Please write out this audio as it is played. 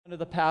One of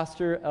the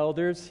pastor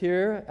elders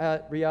here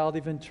at Reality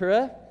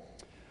Ventura.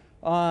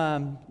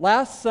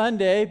 Last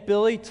Sunday,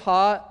 Billy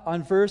taught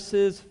on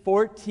verses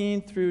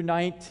 14 through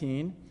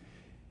 19,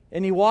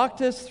 and he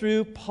walked us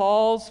through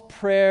Paul's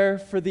prayer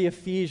for the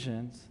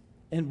Ephesians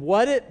and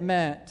what it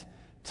meant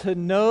to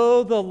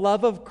know the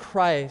love of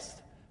Christ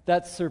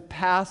that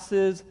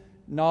surpasses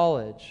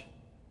knowledge.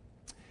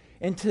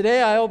 And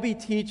today I will be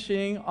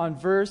teaching on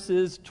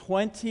verses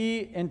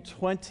 20 and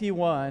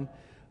 21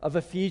 of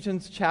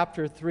Ephesians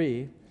chapter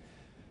 3.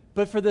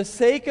 But for the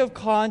sake of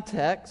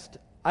context,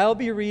 I'll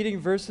be reading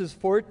verses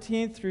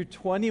 14 through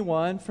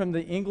 21 from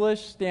the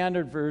English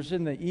Standard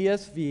Version, the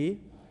ESV.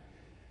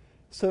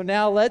 So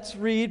now let's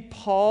read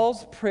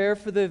Paul's prayer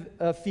for the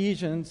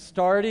Ephesians,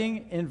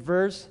 starting in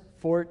verse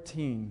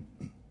 14.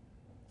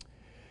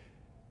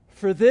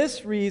 For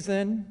this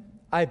reason,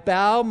 I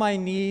bow my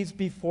knees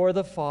before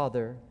the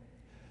Father,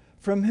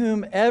 from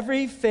whom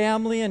every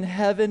family in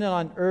heaven and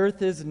on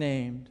earth is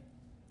named,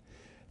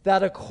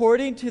 that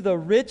according to the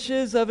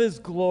riches of his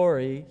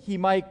glory, he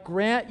might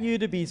grant you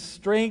to be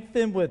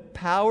strengthened with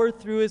power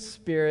through his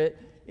Spirit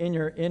in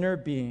your inner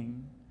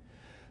being,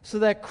 so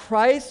that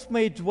Christ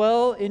may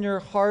dwell in your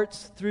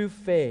hearts through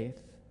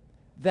faith,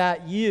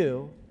 that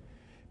you,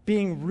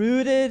 being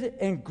rooted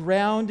and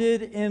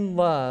grounded in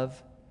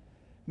love,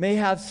 may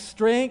have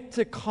strength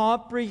to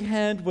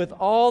comprehend with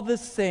all the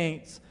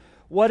saints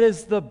what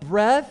is the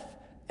breadth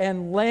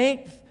and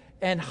length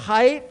and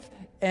height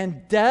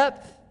and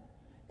depth,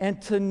 and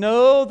to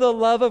know the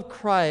love of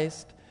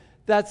Christ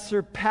that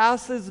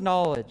surpasses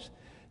knowledge,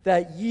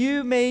 that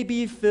you may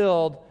be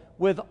filled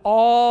with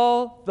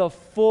all the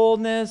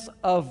fullness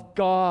of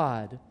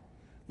God.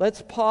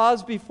 Let's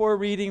pause before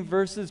reading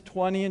verses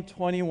 20 and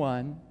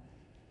 21.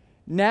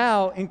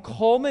 Now, in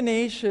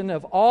culmination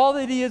of all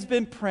that he has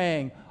been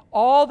praying,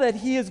 all that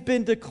he has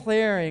been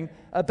declaring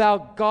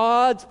about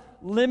God's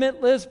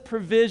limitless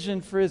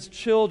provision for his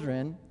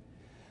children,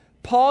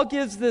 Paul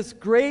gives this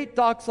great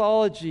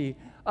doxology,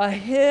 a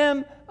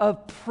hymn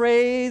of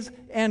praise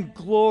and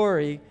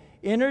glory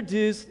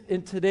introduced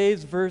in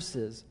today's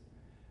verses.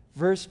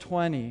 Verse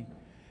 20,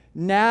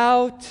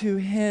 now to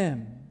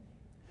him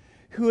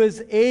who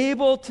is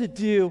able to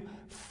do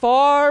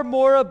far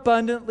more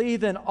abundantly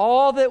than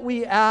all that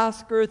we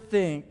ask or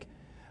think,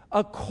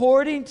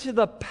 according to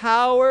the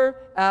power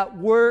at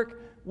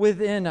work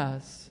within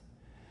us.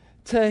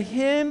 To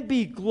him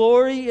be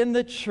glory in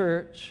the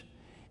church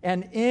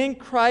and in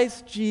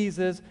Christ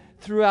Jesus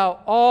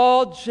throughout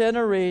all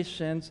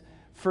generations,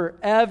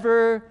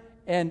 forever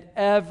and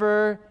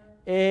ever.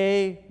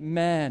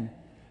 Amen.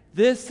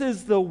 This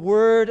is the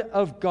word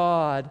of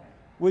God.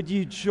 Would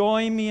you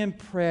join me in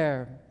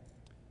prayer?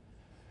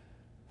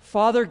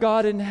 Father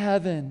God in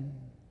heaven,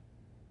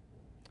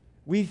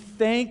 we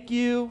thank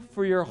you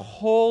for your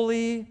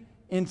holy,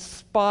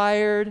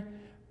 inspired,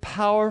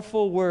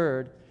 powerful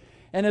word.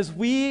 And as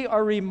we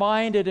are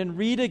reminded and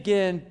read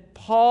again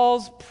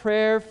Paul's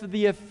prayer for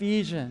the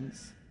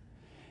Ephesians,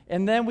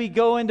 and then we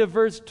go into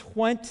verse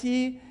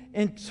 20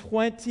 and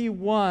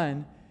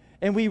 21,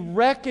 and we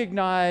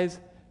recognize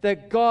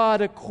that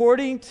God,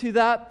 according to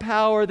that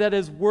power that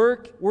is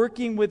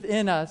working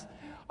within us,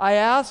 I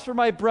ask for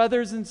my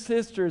brothers and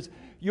sisters,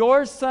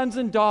 your sons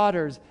and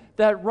daughters,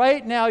 that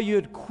right now you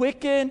would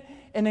quicken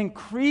and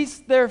increase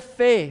their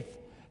faith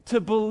to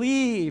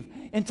believe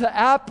and to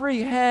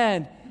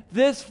apprehend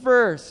this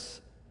verse.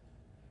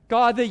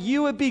 God, that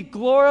you would be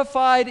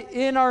glorified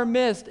in our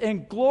midst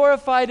and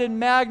glorified and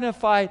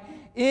magnified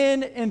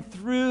in and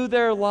through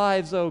their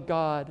lives, oh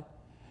God.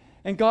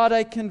 And God,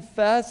 I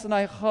confess and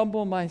I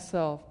humble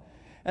myself,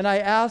 and I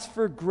ask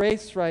for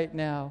grace right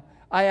now.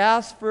 I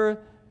ask for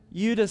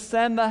you to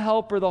send the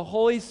Helper, the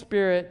Holy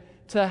Spirit,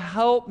 to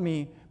help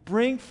me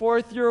bring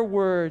forth your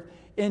word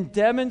in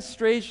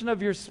demonstration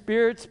of your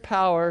Spirit's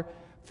power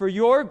for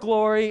your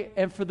glory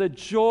and for the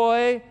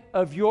joy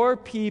of your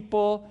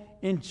people.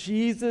 In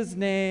Jesus'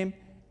 name,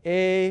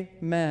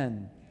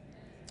 amen.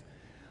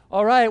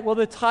 All right, well,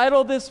 the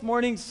title of this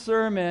morning's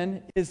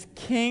sermon is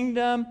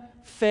Kingdom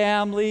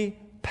Family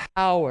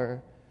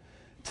Power.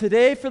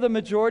 Today, for the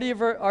majority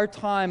of our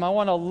time, I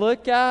want to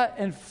look at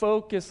and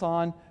focus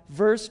on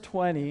verse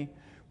 20,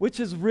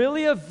 which is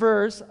really a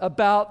verse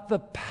about the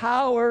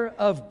power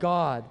of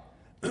God.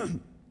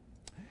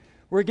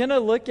 We're going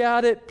to look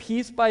at it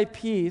piece by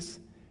piece,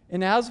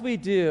 and as we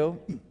do,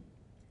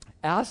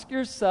 ask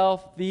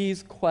yourself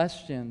these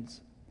questions.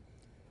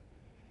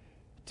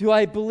 Do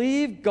I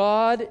believe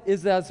God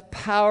is as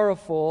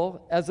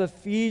powerful as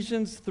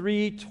Ephesians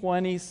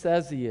 3:20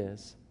 says he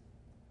is?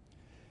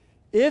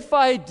 If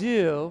I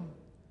do,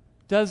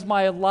 does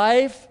my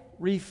life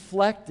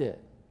reflect it?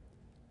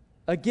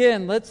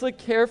 Again, let's look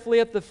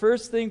carefully at the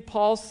first thing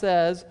Paul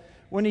says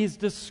when he's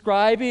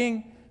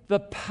describing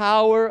the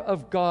power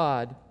of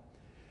God.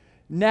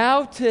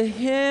 Now to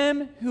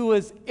him who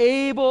is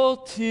able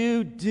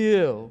to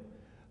do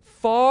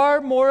far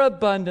more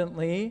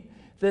abundantly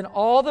than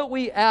all that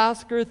we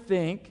ask or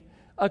think,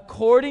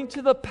 according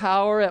to the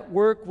power at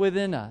work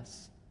within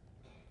us.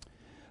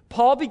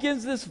 Paul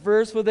begins this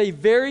verse with a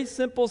very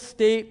simple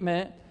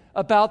statement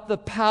about the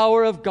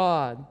power of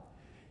God.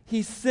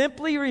 He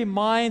simply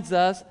reminds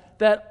us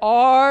that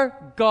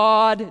our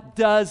God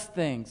does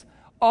things.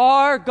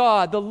 Our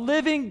God, the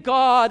living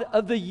God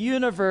of the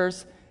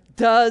universe,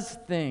 does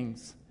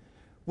things.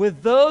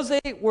 With those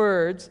 8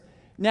 words,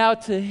 now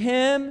to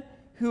him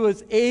who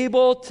is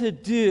able to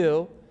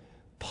do,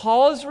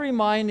 Paul is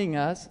reminding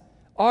us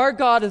our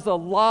God is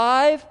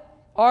alive,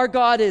 our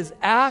God is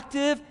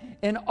active,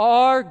 and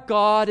our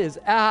God is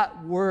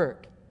at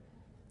work.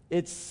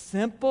 It's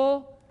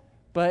simple,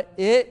 but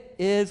it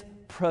is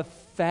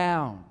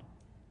profound.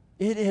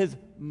 It is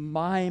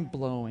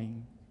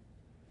mind-blowing.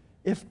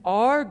 If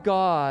our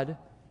God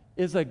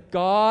is a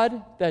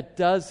God that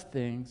does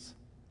things,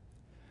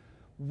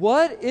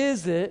 what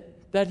is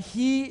it that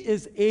he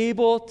is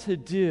able to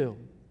do?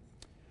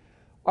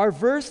 Our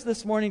verse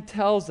this morning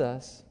tells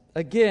us,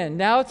 again,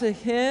 now to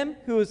him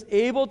who is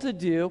able to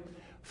do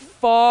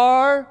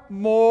far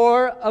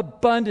more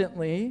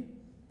abundantly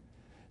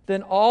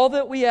than all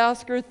that we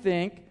ask or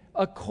think,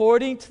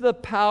 according to the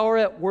power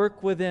at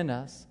work within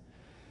us.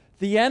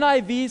 The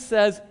NIV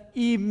says,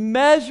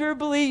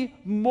 immeasurably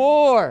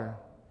more.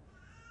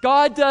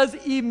 God does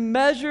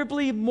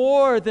immeasurably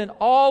more than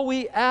all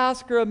we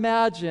ask or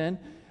imagine,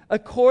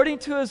 according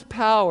to his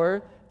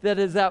power that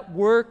is at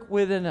work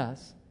within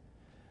us.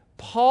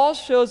 Paul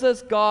shows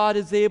us God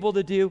is able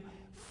to do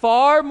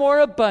far more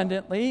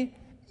abundantly,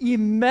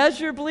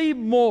 immeasurably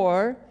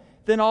more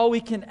than all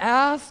we can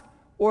ask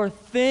or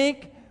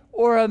think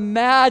or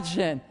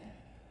imagine.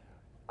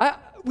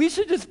 We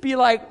should just be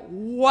like,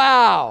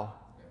 wow,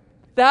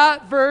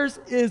 that verse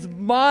is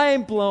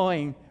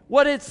mind-blowing.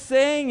 What it's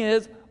saying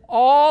is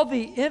all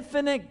the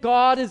infinite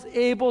God is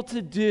able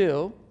to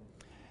do,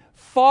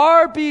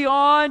 far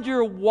beyond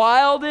your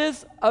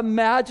wildest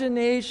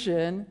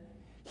imagination,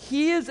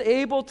 he is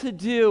able to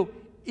do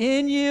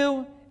in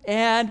you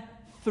and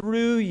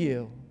through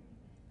you.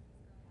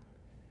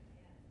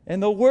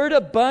 And the word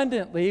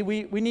abundantly,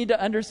 we need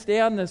to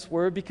understand this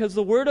word because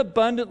the word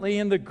abundantly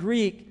in the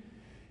Greek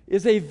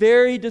is a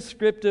very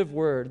descriptive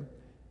word.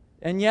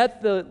 And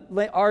yet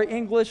our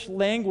English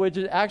language,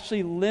 it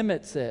actually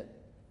limits it.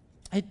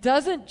 It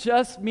doesn't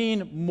just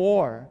mean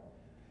more.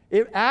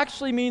 It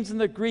actually means in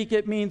the Greek,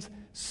 it means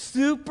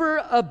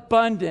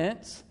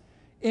superabundance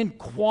in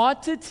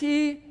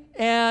quantity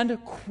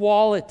and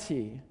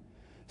quality.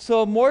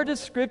 So a more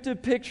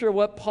descriptive picture of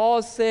what Paul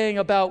is saying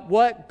about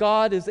what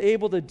God is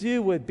able to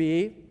do would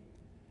be,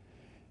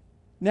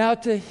 now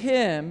to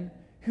him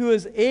who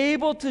is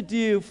able to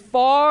do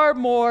far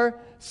more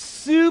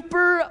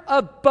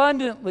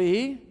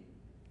superabundantly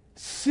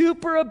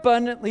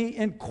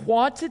in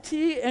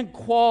quantity and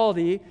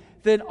quality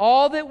than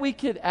all that we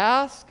could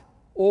ask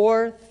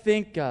or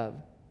think of.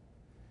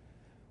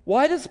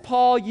 Why does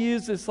Paul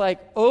use this like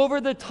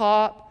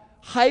over-the-top,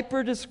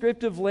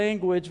 hyper-descriptive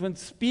language when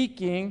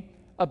speaking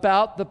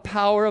about the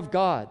power of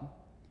God?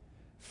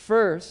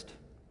 First,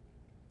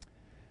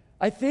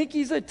 I think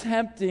he's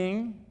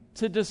attempting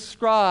to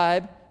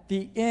describe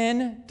the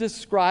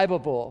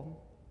indescribable.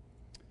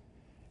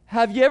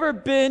 Have you ever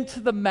been to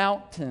the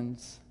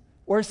mountains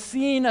or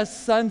seen a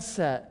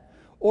sunset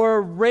or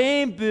a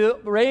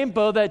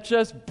rainbow that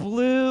just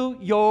blew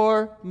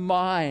your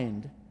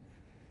mind?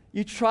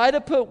 You try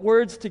to put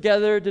words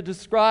together to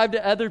describe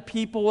to other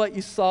people what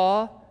you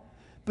saw,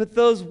 but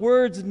those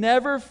words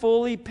never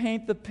fully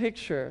paint the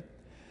picture,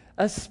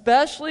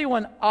 especially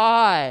when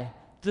I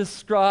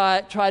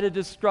try to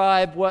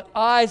describe what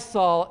I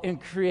saw in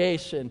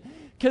creation,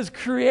 because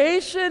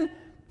creation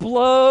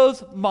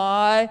blows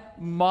my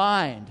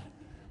mind.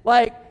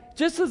 Like,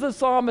 just as the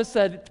psalmist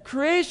said,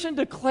 creation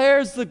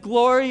declares the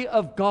glory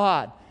of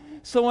God.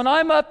 So when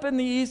I'm up in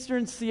the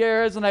eastern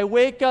Sierras and I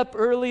wake up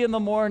early in the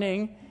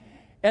morning,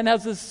 and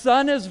as the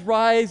sun is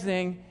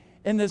rising,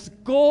 and this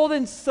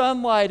golden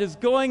sunlight is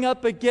going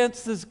up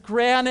against this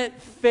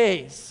granite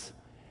face,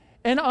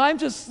 and I'm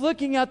just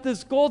looking at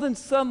this golden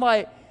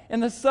sunlight,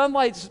 and the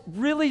sunlight's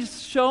really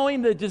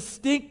showing the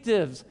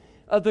distinctives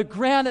of the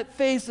granite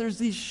face. There's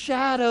these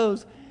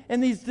shadows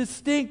and these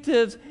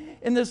distinctives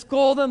in this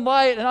golden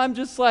light, and I'm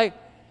just like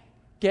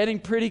getting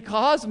pretty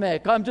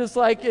cosmic. I'm just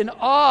like in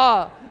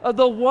awe of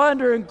the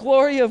wonder and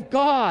glory of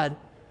God.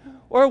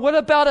 Or what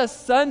about a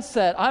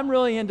sunset? I'm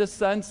really into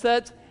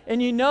sunsets.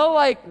 And you know,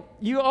 like,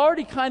 you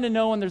already kind of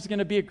know when there's going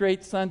to be a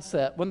great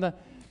sunset. When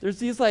there's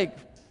these, like,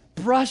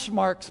 brush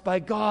marks by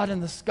God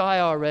in the sky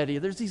already.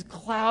 There's these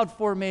cloud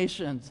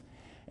formations.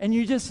 And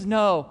you just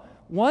know,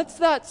 once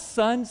that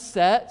sun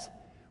sets,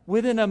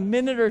 within a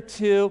minute or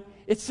two,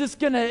 it's just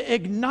going to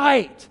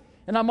ignite.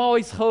 And I'm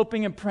always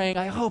hoping and praying,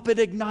 I hope it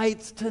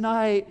ignites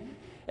tonight.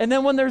 And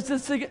then when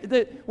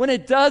when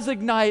it does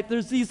ignite,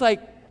 there's these,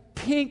 like,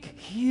 pink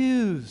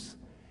hues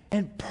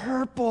and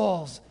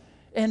purples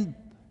and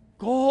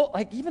gold,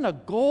 like even a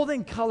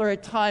golden color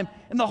at time,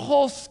 and the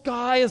whole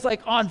sky is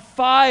like on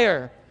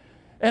fire.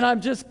 And I'm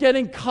just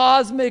getting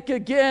cosmic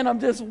again. I'm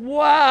just,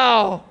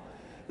 wow,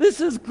 this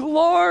is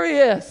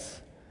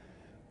glorious.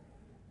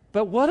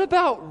 But what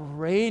about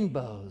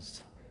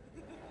rainbows?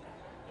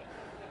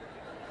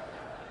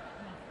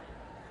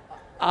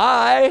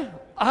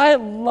 I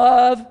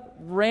love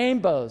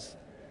rainbows.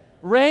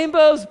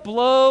 Rainbows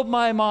blow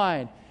my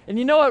mind. And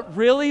you know what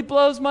really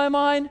blows my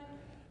mind?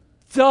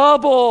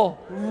 Double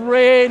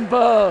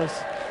rainbows.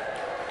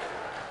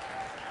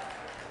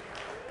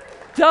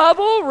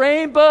 Double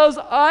rainbows.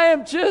 I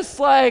am just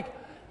like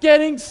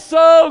getting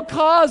so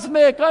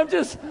cosmic.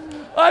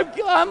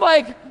 I'm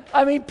like,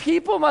 I mean,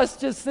 people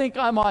must just think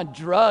I'm on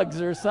drugs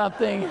or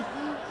something.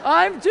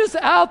 I'm just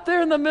out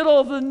there in the middle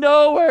of the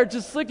nowhere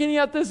just looking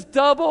at this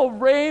double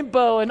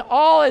rainbow in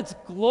all its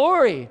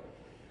glory.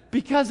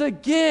 Because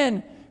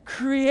again,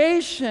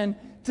 creation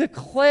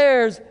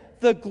declares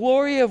the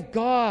glory of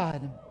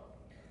God.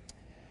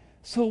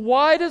 So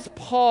why does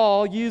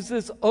Paul use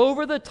this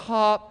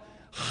over-the-top,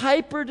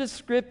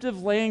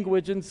 hyper-descriptive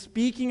language in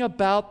speaking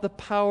about the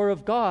power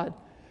of God?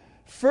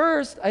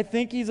 First, I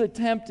think he's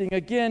attempting,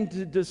 again,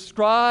 to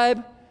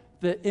describe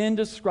the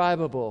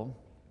indescribable.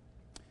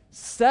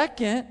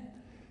 Second,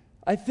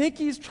 I think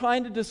he's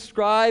trying to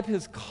describe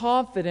his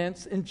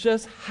confidence in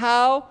just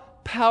how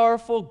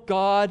powerful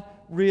God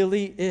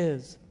really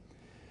is.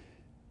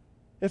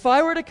 If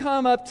I were to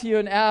come up to you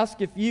and ask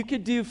if you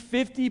could do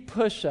 50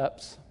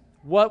 push-ups,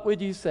 what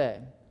would you say?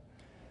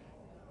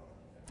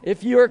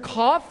 If you are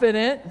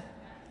confident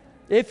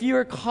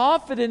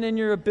in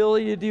your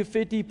ability to do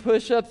 50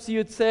 push-ups, you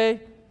would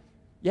say,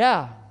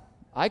 yeah,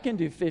 I can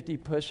do 50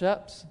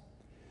 push-ups.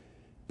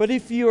 But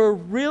if you are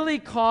really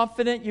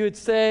confident, you would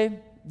say,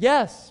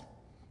 yes,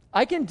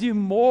 I can do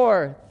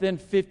more than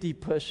 50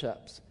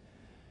 push-ups.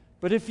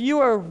 But if you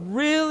are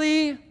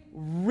really,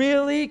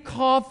 really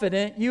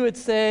confident, you would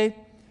say,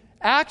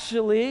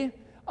 actually,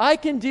 I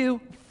can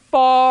do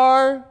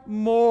far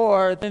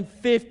more than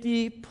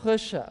 50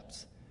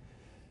 push-ups.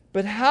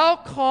 But how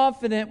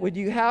confident would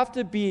you have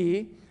to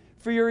be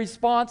for your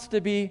response to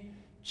be,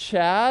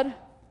 Chad,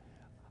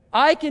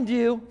 I can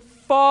do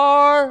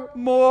far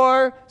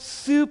more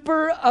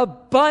super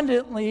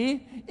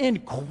abundantly in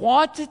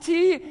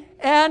quantity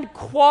and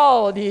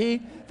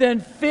quality than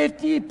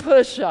 50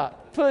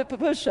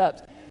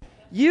 push-ups.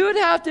 You would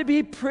have to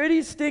be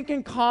pretty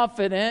stinking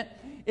confident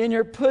in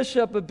your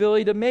push-up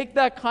ability to make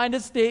that kind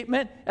of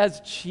statement, as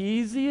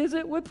cheesy as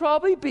it would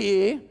probably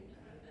be,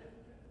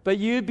 but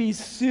you'd be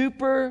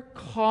super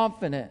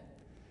confident.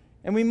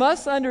 And we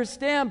must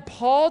understand,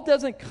 Paul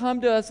doesn't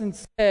come to us and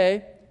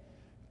say,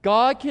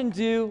 God can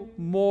do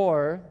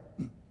more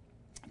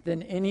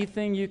than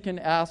anything you can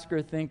ask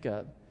or think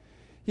of.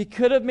 He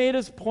could have made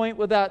his point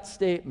with that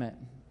statement.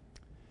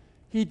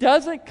 He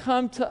doesn't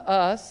come to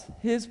us,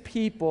 his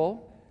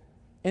people,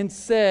 and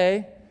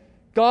say,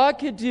 God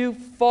could do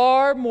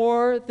far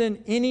more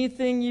than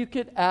anything you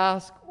could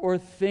ask or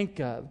think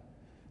of,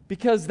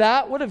 because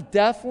that would have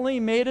definitely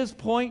made his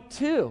point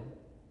too.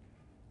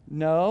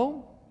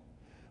 No.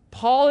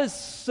 Paul is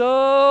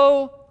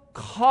so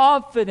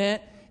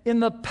confident in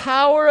the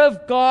power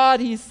of God,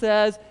 he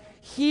says,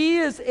 he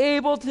is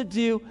able to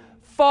do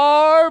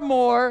far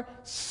more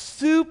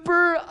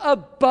super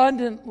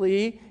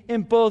abundantly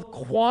in both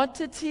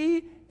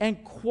quantity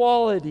and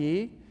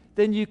quality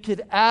than you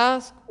could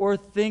ask or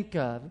think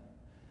of.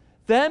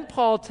 Then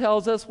Paul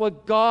tells us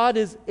what God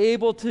is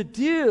able to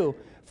do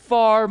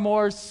far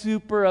more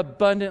super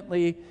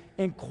abundantly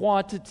in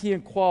quantity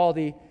and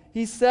quality.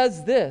 He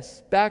says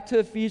this, back to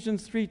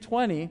Ephesians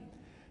 3:20,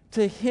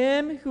 to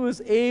him who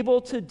is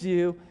able to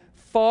do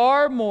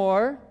far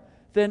more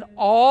than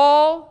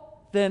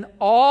all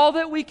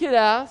that we could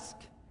ask,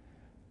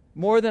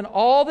 more than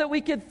all that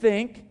we could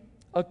think,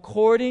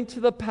 according to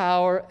the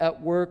power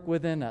at work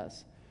within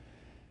us.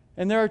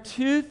 And there are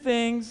two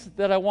things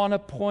that I want to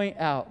point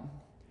out.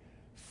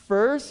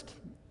 First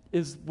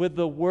is with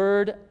the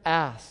word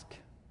ask.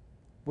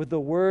 With the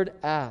word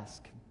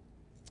ask.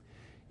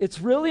 It's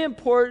really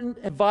important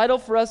and vital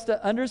for us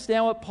to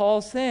understand what Paul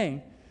is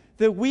saying,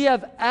 that we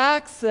have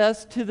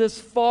access to this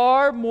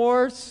far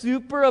more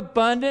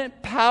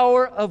superabundant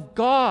power of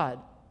God.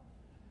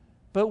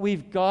 But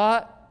we've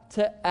got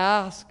to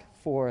ask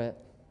for it.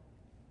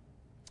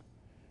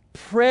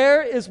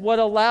 Prayer is what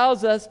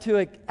allows us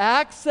to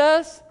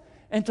access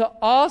and to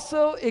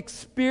also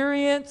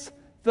experience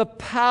the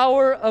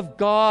power of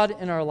God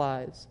in our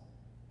lives.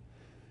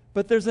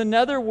 But there's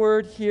another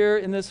word here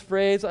in this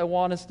phrase I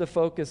want us to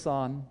focus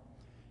on.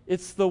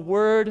 It's the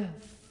word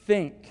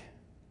think.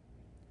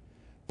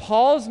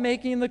 Paul's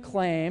making the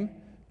claim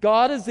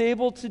God is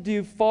able to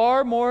do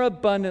far more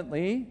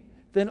abundantly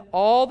than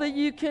all that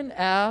you can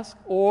ask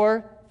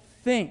or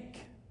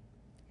think.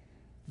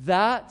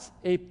 That's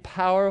a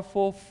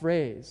powerful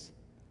phrase.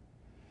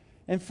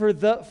 And for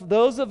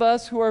those of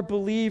us who are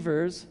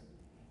believers,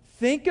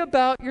 think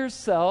about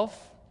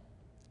yourself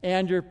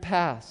and your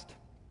past.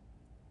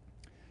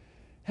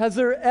 Has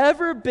there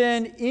ever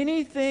been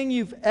anything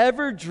you've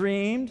ever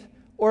dreamed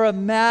or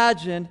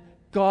imagined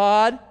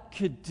God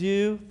could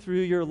do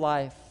through your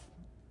life?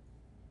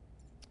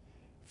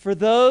 For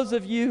those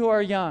of you who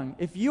are young,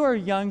 if you are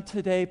young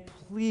today,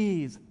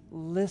 please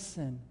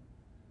listen.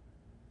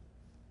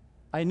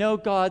 I know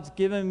God's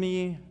given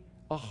me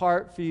a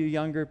heart for you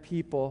younger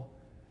people.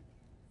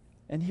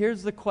 And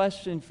here's the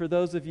question for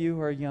those of you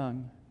who are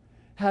young.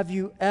 Have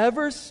you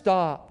ever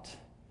stopped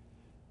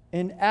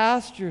and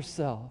asked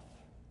yourself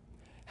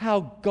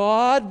how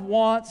God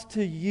wants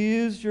to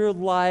use your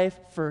life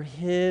for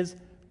His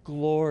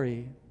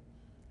glory?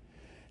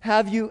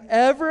 Have you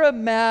ever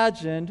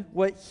imagined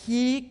what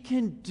He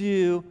can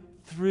do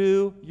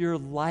through your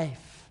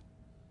life?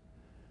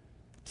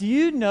 Do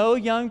you know,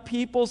 young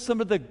people,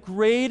 some of the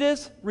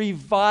greatest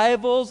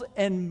revivals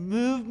and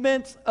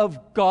movements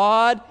of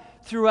God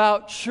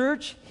throughout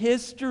church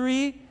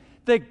history,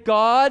 that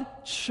God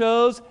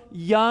chose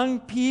young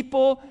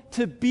people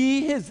to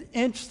be His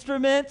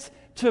instruments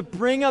to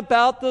bring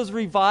about those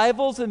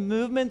revivals and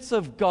movements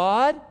of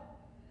God?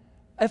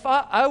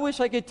 I wish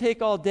I could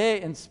take all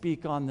day and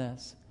speak on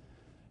this.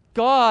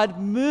 God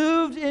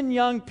moved in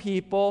young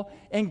people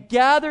and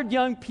gathered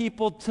young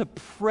people to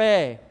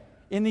pray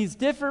in these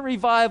different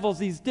revivals,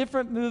 these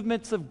different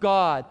movements of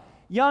God.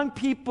 Young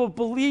people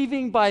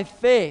believing by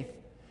faith.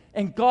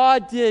 And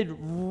God did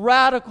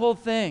radical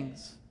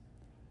things.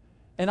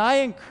 And I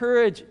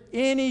encourage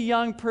any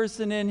young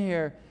person in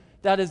here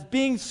that is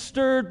being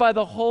stirred by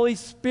the Holy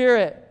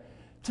Spirit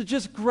to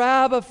just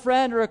grab a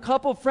friend or a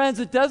couple friends.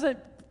 It doesn't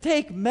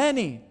take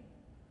many.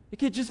 It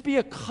could just be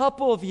a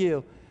couple of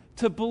you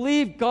to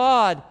believe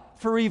God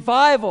for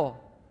revival,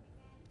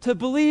 to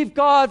believe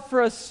God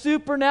for a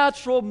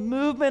supernatural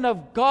movement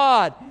of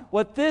God.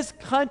 What this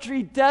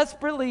country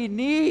desperately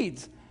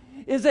needs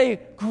is a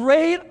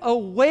great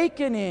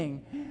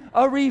awakening,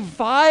 a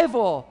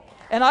revival.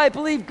 And I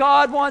believe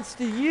God wants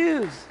to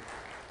use.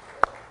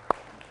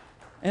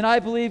 And I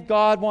believe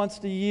God wants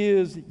to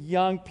use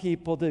young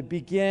people to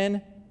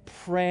begin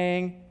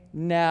praying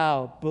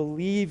now,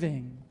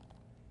 believing.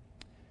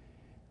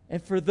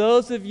 And for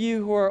those of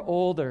you who are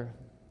older,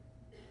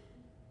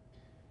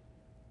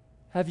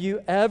 have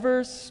you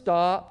ever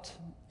stopped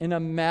and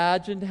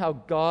imagined how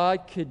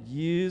God could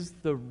use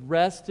the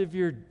rest of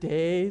your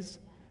days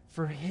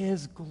for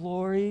His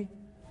glory?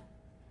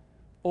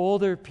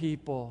 Older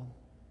people,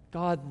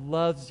 God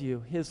loves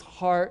you. His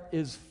heart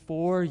is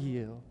for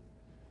you.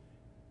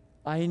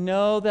 I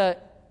know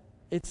that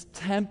it's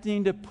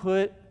tempting to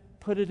put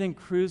it in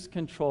cruise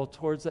control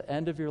towards the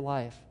end of your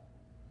life.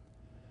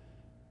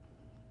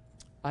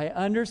 I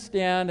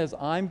understand as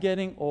I'm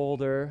getting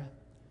older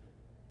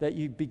that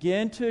you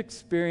begin to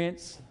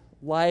experience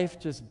life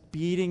just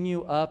beating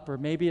you up, or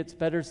maybe it's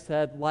better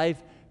said,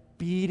 life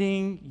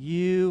beating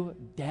you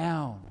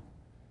down.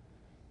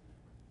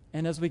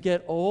 And as we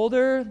get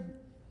older,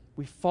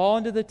 we fall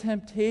into the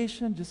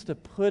temptation just to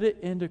put it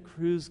into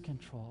cruise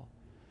control.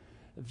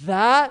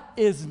 That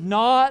is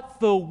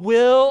not the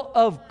will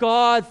of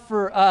God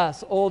for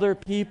us, older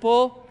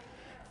people.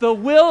 The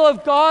will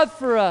of God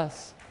for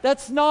us,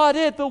 that's not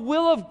it. The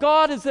will of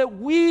God is that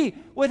we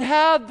would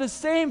have the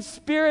same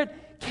spirit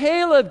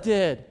Caleb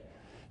did.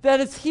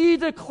 That as he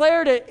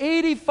declared at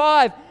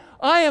 85,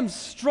 I am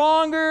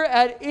stronger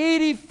at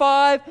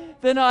 85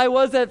 than I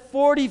was at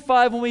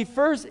 45 when we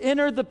first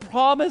entered the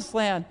promised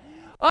land.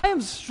 I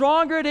am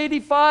stronger at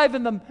 85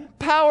 in the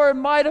power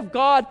and might of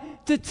God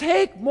to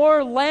take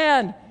more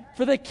land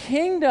for the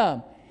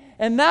kingdom.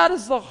 And that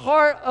is the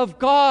heart of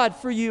God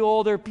for you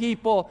older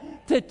people,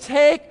 to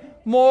take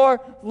more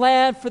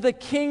land for the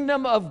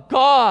kingdom of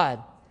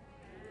God.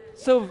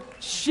 So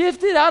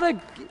shift it out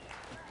of,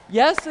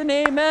 yes and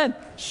amen,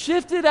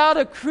 shift it out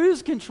of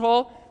cruise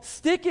control,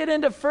 stick it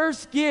into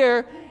first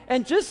gear,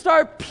 and just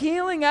start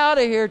peeling out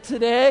of here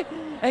today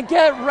and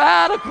get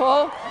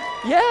radical.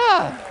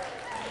 Yeah.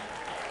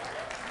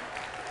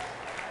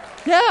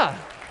 Yeah.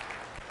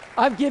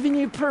 I'm giving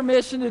you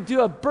permission to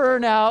do a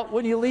burnout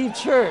when you leave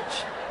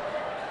church.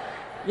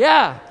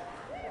 Yeah.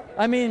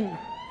 I mean,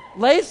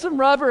 lay some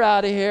rubber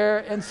out of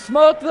here and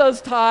smoke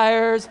those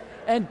tires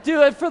and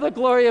do it for the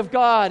glory of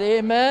God.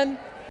 Amen?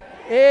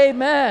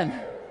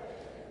 Amen.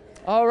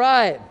 All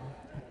right.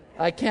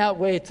 I can't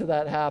wait till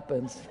that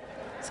happens.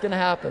 It's going to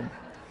happen.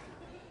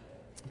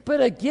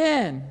 But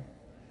again,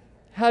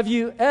 have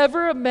you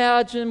ever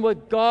imagined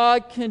what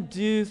God can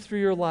do through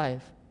your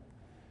life?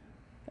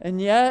 And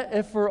yet,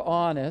 if we're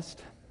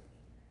honest,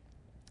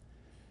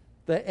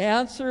 the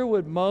answer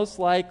would most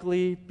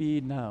likely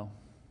be no.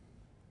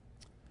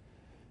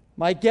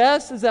 My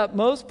guess is that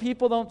most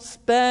people don't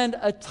spend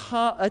a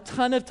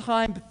ton of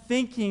time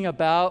thinking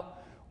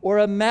about or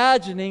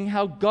imagining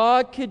how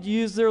God could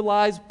use their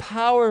lives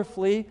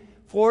powerfully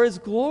for His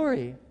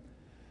glory.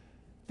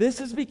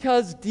 This is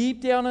because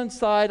deep down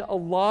inside, a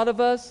lot of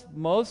us,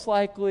 most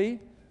likely,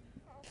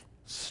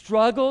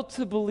 struggle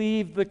to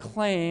believe the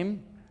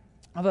claim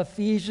of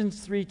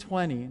Ephesians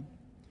 3:20.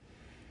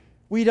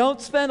 We don't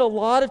spend a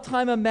lot of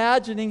time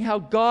imagining how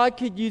God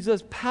could use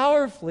us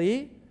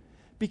powerfully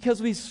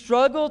because we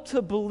struggle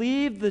to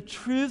believe the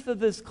truth of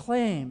this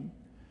claim.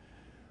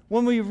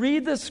 When we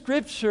read the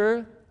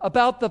scripture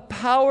about the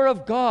power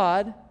of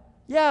God,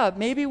 yeah,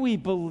 maybe we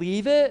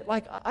believe it.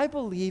 Like, I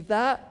believe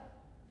that.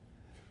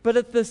 But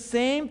at the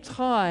same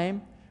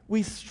time,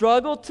 we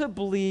struggle to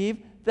believe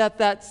that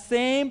that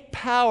same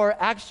power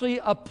actually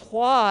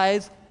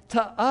applies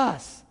to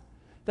us.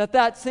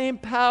 that same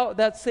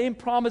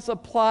promise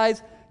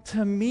applies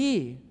to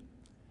me.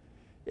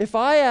 If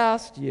I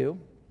asked you,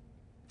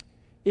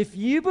 if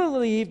you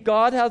believe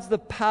God has the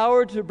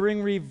power to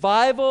bring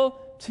revival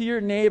to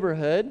your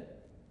neighborhood,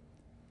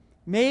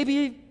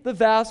 maybe the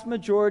vast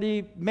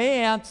majority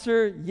may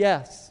answer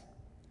yes.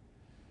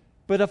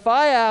 But if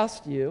I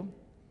asked you,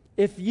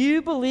 if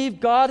you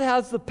believe God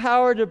has the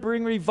power to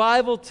bring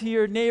revival to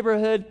your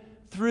neighborhood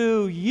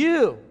through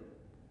you,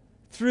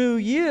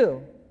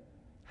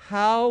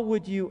 how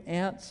would you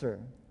answer?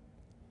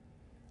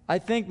 I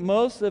think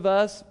most of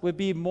us would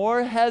be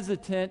more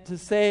hesitant to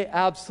say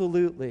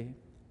absolutely.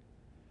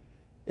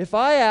 If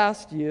I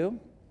asked you,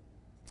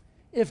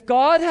 if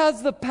God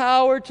has the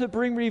power to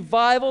bring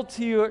revival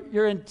to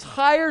your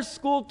entire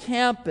school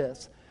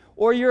campus,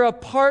 or your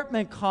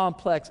apartment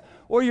complex,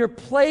 or your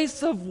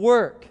place of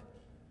work,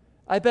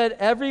 I bet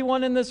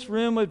everyone in this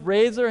room would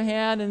raise their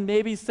hand and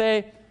maybe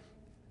say,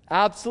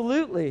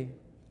 absolutely.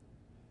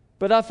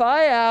 But if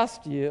I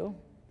asked you,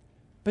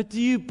 but do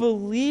you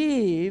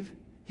believe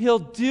He'll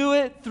do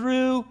it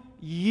through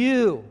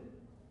you?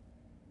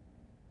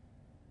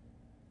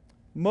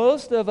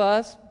 Most of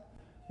us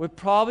would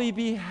probably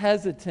be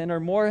hesitant or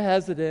more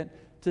hesitant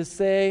to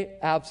say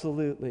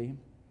absolutely.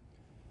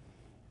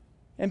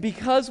 And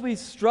because we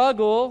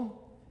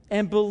struggle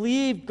and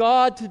believe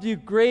God to do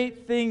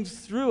great things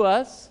through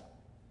us,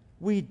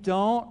 we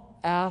don't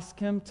ask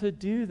Him to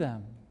do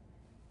them.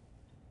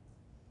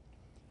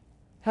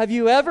 Have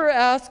you ever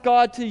asked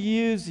God to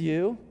use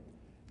you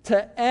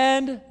to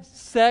end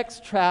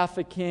sex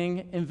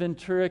trafficking in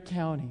Ventura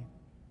County?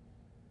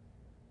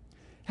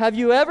 Have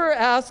you ever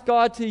asked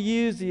God to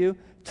use you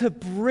to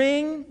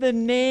bring the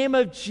name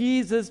of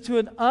Jesus to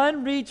an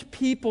unreached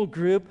people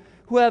group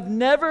who have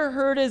never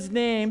heard His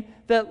name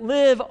that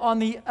live on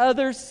the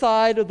other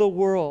side of the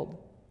world?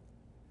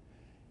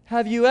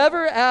 Have you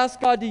ever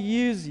asked God to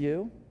use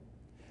you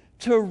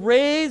to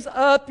raise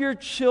up your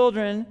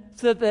children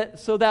so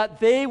that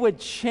they would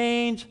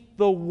change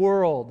the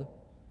world?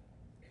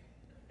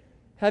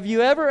 Have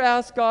you ever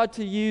asked God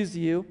to use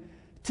you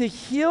to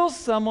heal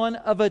someone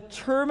of a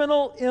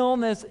terminal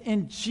illness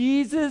in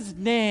Jesus'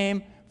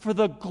 name for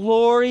the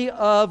glory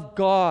of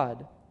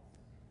God?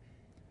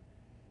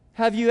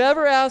 Have you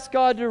ever asked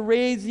God to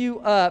raise you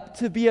up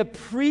to be a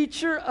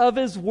preacher of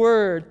His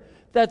word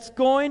that's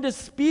going to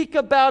speak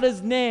about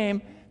His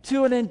name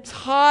to an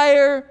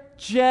entire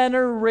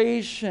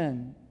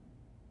generation?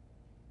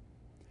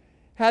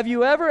 Have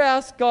you ever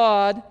asked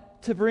God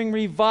to bring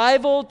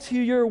revival to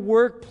your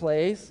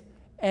workplace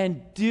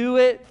and do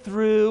it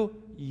through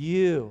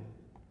you?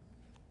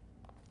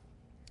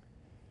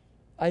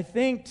 I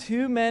think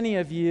too many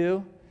of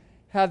you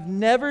have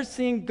never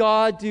seen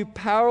God do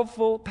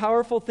powerful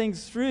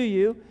things through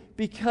you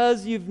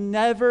because you've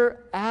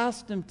never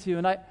asked Him to.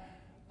 And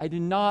I do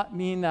not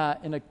mean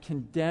that in a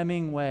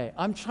condemning way.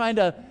 I'm trying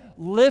to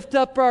lift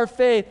up our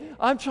faith.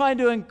 I'm trying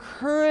to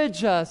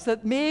encourage us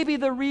that maybe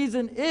the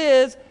reason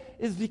is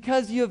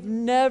because you have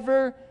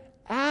never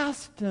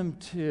asked Him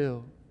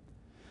to.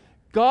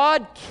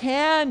 God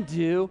can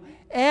do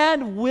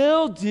and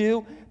will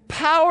do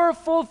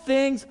powerful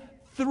things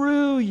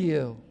through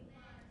you.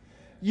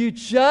 You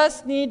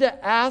just need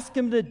to ask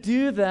Him to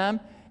do them,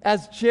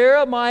 as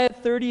Jeremiah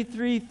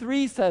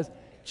 33:3 says.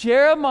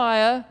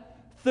 Jeremiah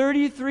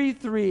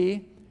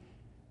 33:3,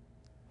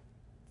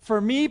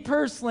 for me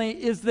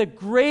personally, is the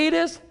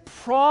greatest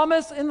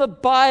promise in the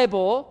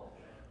Bible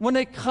when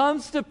it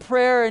comes to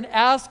prayer and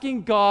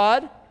asking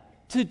God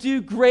to do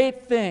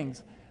great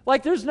things.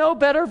 Like, there's no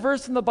better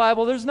verse in the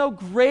Bible, there's no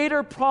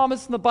greater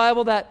promise in the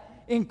Bible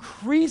that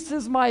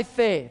increases my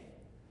faith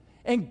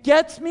and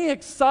gets me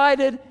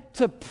excited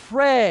to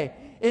pray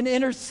and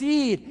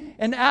intercede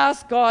and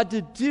ask God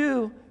to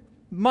do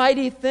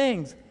mighty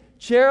things.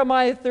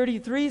 Jeremiah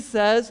 33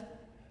 says,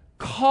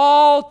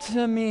 call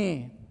to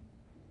me,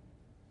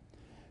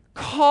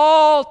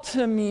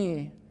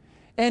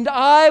 and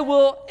I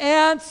will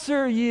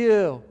answer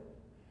you,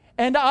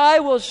 and I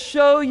will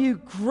show you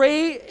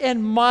great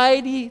and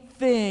mighty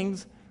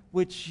things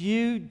which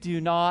you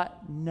do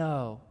not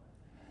know.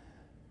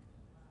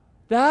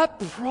 That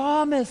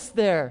promise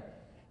there,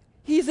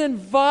 He's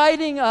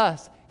inviting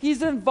us.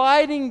 He's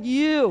inviting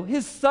you,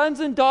 His sons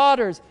and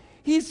daughters.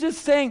 He's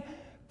just saying,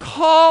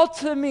 call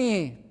to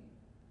me,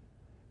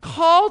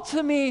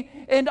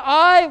 and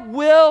I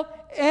will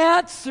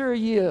answer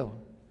you,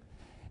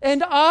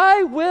 and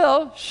I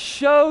will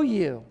show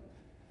you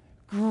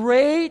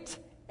great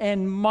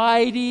and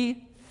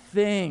mighty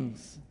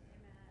things.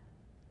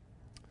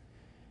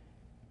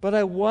 But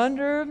I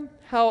wonder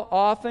how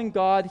often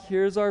God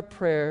hears our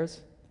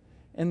prayers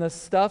and the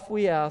stuff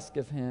we ask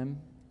of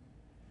Him,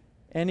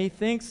 and He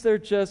thinks they're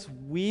just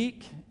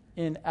weak,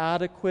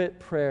 inadequate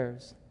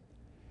prayers.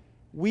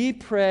 We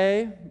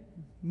pray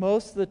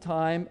most of the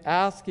time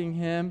asking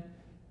Him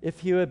if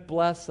He would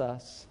bless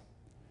us,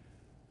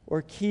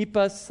 or keep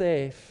us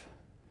safe,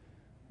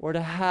 or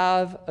to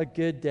have a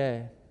good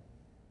day.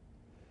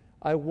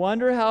 I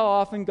wonder how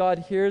often God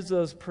hears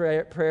those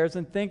prayers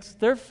and thinks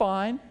they're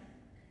fine.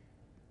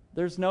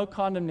 There's no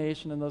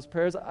condemnation in those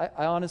prayers.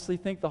 I honestly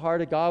think the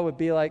heart of God would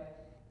be like,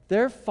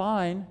 they're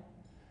fine,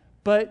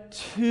 but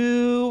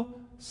too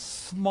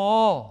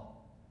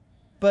small.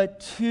 But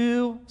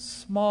too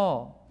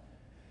small.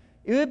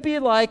 It would be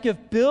like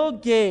if Bill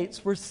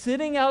Gates were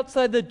sitting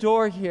outside the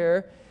door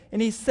here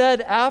and he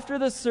said after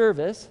the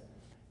service,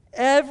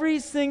 every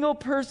single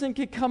person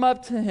could come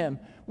up to him,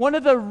 one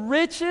of the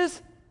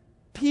richest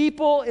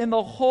people in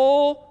the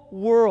whole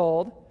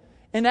world,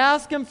 and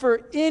ask him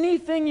for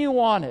anything you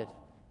wanted.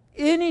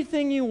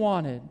 Anything you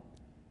wanted.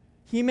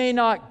 He may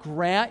not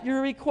grant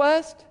your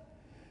request,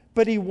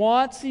 but he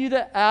wants you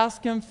to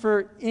ask him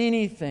for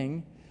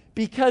anything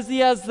because he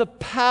has the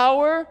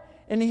power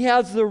and he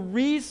has the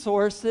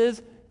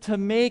resources to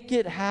make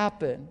it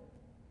happen.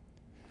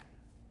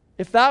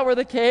 If that were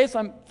the case,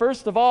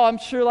 first of all, I'm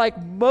sure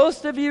like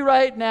most of you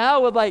right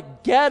now would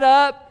like get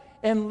up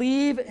and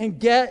leave and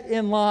get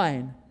in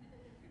line.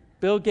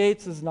 Bill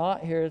Gates is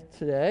not here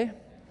today,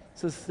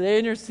 so stay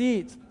in your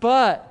seats.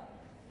 But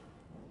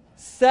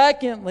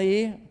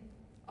secondly,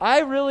 I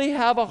really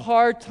have a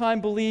hard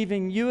time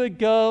believing you would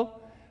go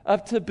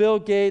up to Bill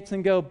Gates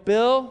and go,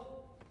 Bill,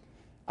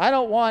 I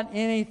don't want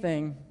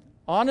anything.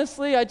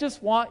 Honestly, I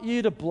just want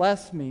you to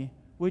bless me.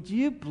 Would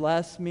you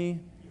bless me?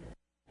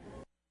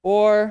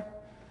 Or,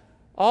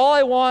 all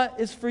I want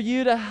is for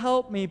you to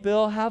help me,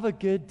 Bill. Have a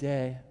good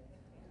day.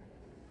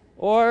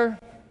 Or,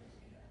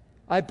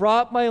 I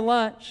brought my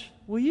lunch.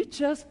 Will you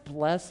just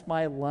bless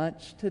my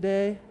lunch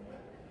today?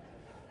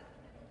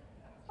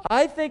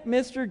 I think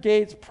Mr.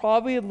 Gates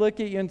probably would look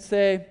at you and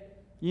say,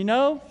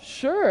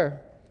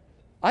 sure,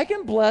 I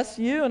can bless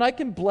you and I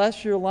can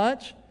bless your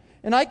lunch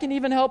and I can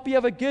even help you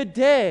have a good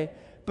day,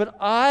 but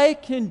I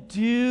can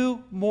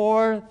do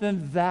more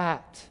than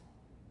that.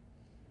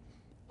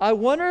 I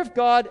wonder if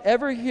God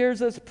ever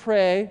hears us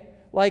pray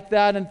like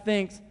that and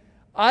thinks,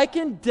 I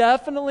can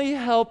definitely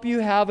help you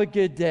have a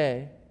good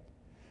day.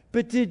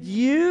 But did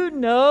you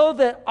know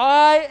that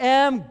I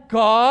am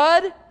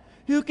God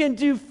who can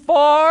do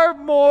far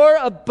more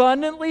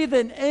abundantly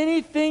than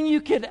anything you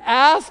could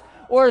ask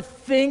or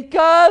think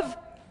of?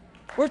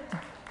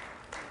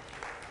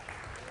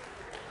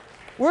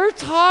 We're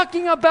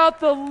talking about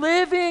the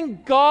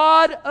living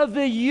God of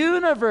the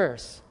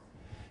universe,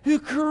 who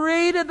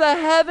created the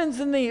heavens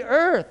and the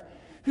earth,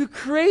 who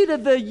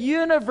created the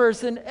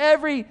universe and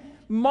every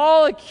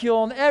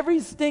molecule and every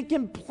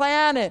stinking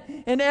planet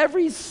and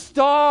every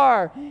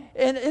star.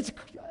 And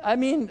I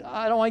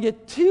don't want to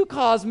get too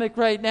cosmic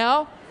right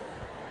now,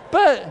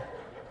 but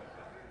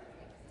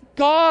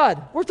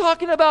God, we're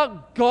talking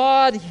about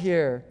God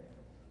here.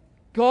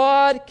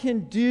 God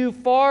can do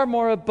far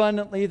more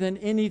abundantly than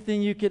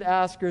anything you could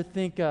ask or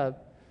think of.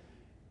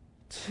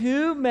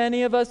 Too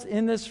many of us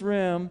in this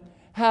room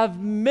have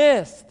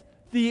missed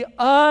the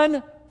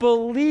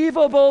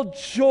unbelievable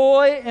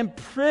joy and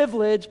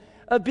privilege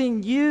of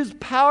being used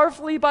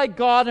powerfully by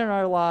God in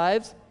our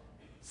lives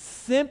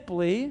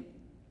simply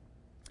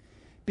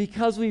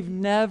because we've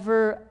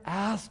never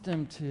asked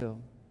Him to.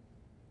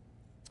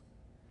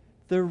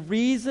 The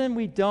reason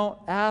we don't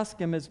ask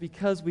Him is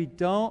because we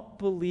don't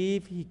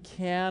believe He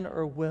can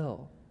or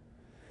will.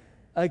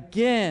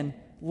 Again,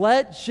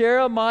 let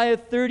Jeremiah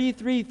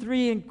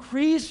 33:3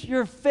 increase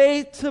your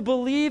faith to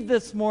believe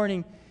this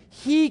morning.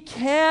 He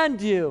can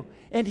do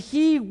and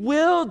He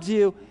will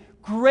do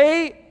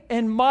great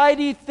and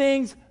mighty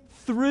things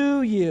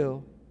through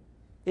you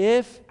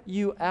if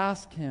you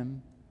ask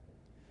Him.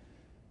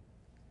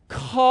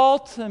 Call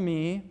to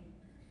me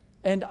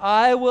and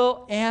I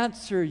will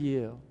answer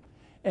you.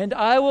 And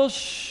I will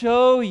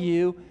show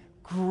you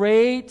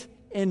great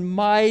and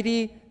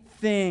mighty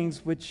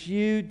things which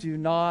you do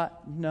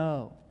not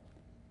know.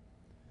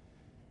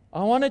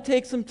 I want to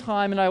take some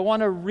time and I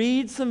want to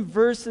read some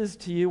verses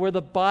to you where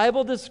the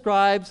Bible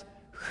describes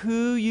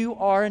who you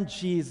are in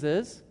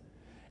Jesus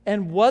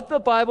and what the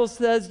Bible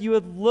says you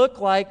would look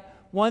like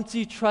once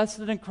you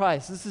trusted in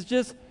Christ.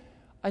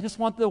 I just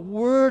want the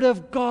Word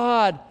of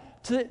God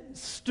to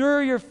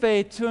stir your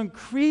faith, to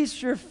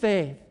increase your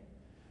faith.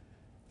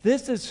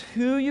 This is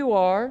who you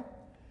are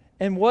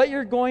and what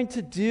you're going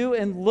to do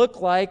and look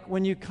like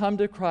when you come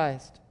to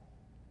Christ.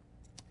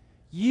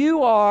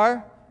 You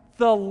are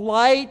the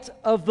light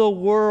of the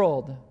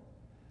world.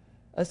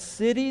 A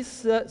city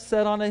set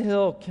on a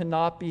hill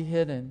cannot be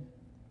hidden.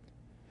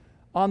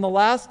 On the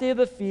last day of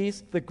the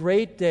feast, the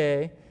great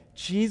day,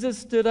 Jesus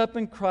stood up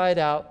and cried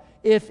out,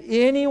 "If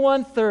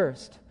anyone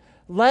thirst,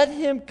 let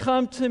him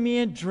come to me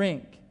and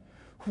drink.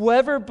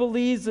 Whoever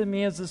believes in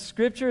me, as the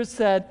Scripture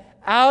said,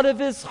 out of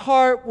his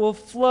heart will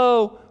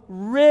flow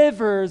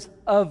rivers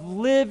of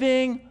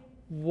living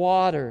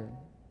water."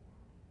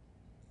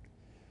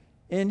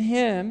 In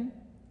Him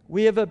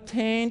we have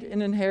obtained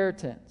an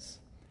inheritance,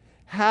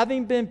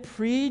 having been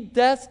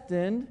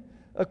predestined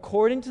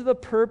according to the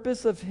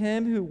purpose of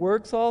Him who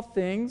works all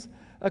things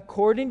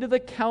according to the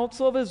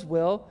counsel of His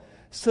will,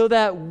 so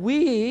that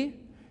we,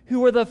 who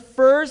were the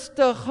first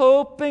to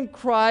hope in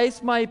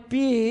Christ, might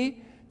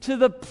be to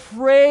the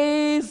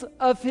praise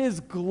of His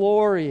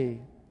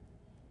glory.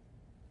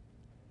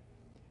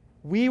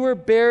 We were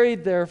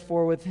buried,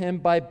 therefore, with him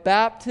by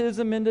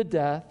baptism into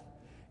death,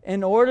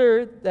 in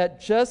order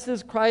that just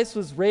as Christ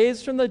was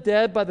raised from the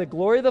dead by the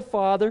glory of the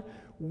Father,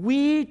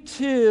 we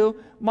too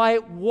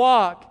might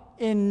walk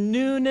in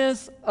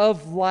newness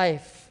of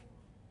life.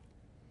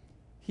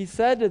 He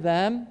said to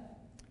them,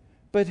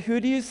 "But who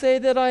do you say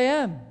that I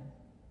am?"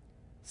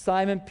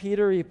 Simon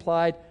Peter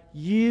replied,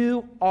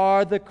 "You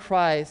are the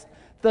Christ,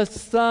 the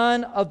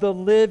Son of the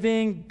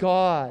living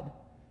God."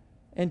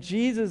 And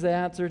Jesus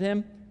answered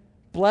him,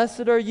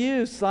 "Blessed are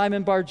you,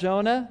 Simon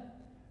Bar-Jonah,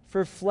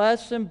 for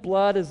flesh and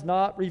blood has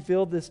not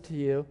revealed this to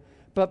you,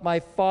 but my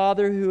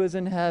Father who is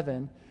in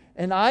heaven.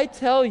 And I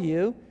tell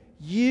you,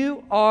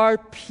 you are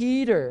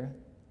Peter,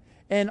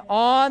 and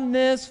on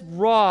this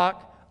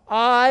rock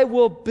I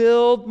will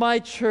build my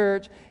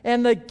church,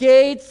 and the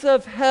gates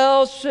of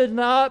hell should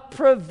not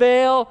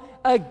prevail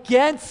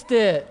against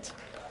it."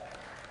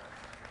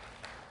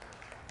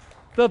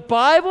 The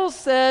Bible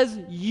says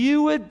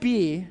you would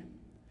be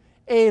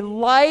a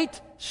light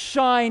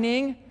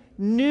shining,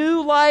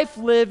 new life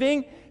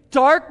living,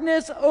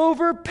 darkness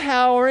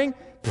overpowering,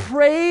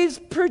 praise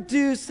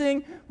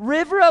producing,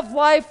 river of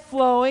life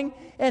flowing,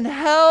 and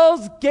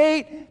hell's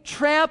gate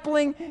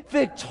trampling,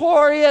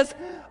 victorious,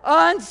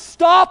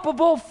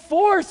 unstoppable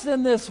force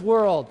in this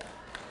world.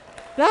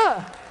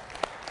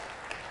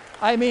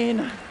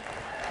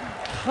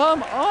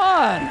 Come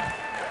on.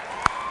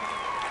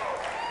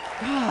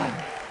 God.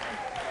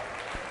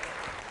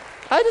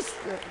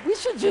 We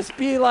should just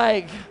be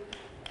like,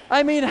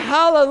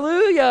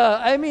 hallelujah.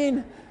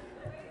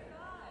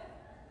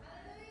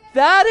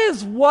 That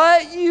is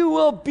what you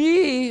will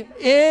be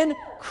in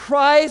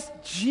Christ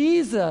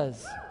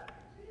Jesus.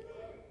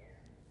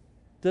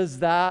 Does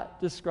that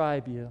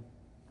describe you?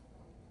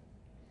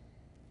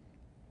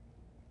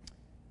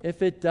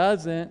 If it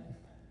doesn't,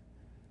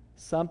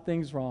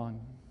 something's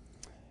wrong.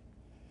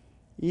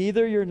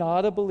 Either you're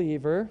not a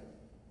believer,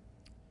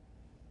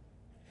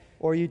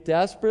 or you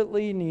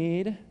desperately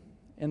need,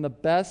 in the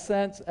best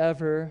sense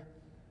ever,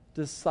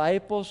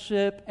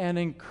 discipleship and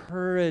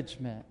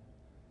encouragement.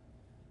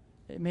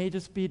 It may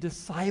just be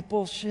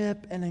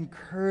discipleship and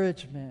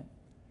encouragement.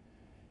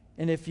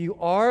 And if you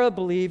are a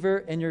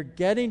believer and you're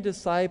getting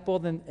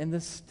discipled and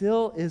this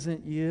still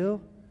isn't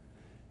you,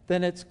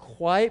 then it's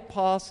quite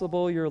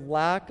possible your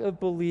lack of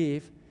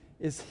belief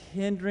is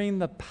hindering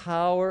the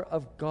power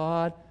of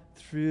God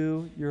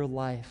through your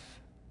life.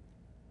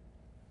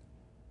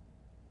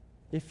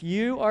 If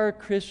you are a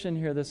Christian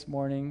here this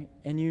morning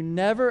and you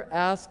never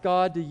ask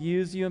God to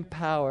use you in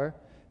power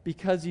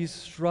because you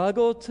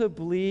struggle to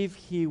believe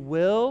He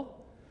will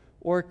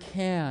or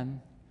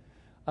can,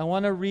 I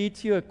want to read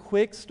to you a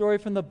quick story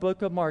from the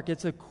book of Mark.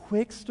 It's a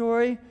quick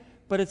story,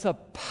 but it's a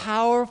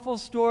powerful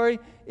story.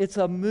 It's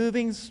a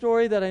moving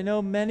story that I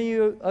know many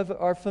of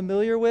are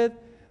familiar with.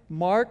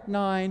 Mark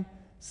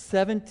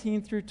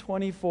 9:17 through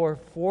 24,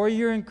 for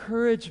your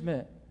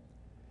encouragement.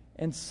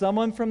 And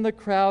someone from the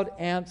crowd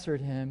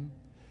answered him,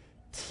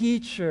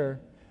 "Teacher,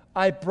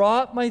 I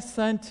brought my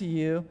son to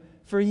you,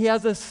 for he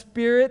has a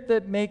spirit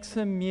that makes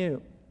him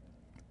mute.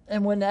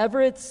 And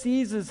whenever it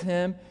seizes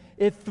him,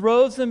 it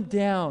throws him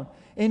down,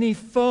 and he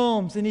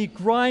foams, and he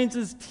grinds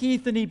his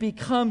teeth, and he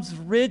becomes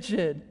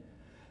rigid.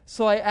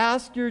 So I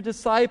asked your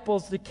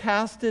disciples to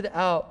cast it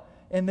out,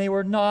 and they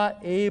were not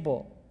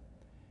able."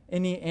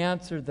 And he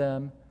answered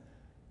them,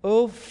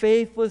 "O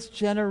faithless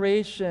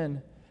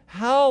generation,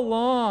 how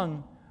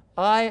long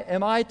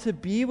am I to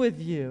be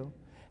with you?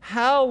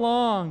 How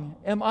long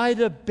am I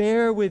to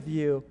bear with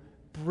you?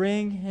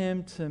 Bring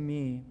him to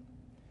me."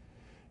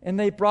 And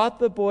they brought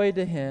the boy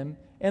to him,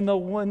 and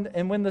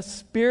when the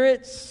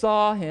spirit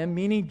saw him,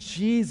 meaning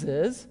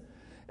Jesus,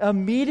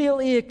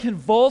 immediately it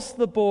convulsed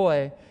the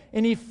boy,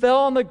 and he fell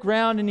on the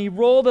ground, and he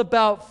rolled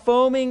about,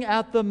 foaming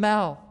at the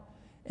mouth.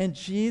 And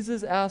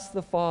Jesus asked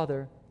the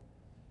father,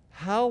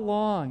 "How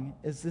long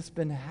has this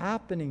been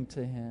happening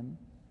to him?"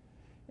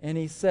 And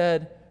he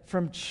said,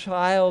 "From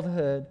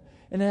childhood,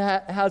 and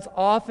it has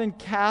often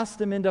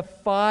cast him into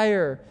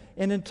fire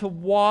and into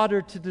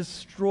water to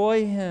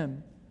destroy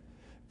him.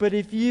 But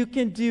if you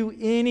can do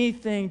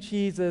anything,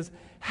 Jesus,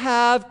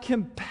 have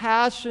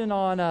compassion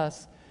on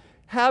us.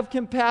 Have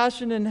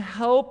compassion and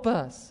help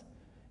us."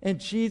 And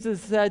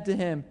Jesus said to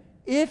him,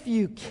 "If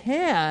you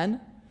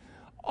can,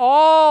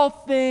 all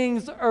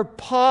things are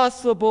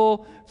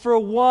possible for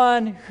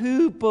one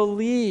who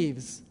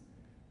believes."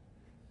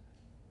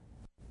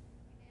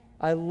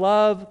 I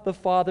love the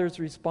Father's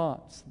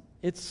response.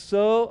 It's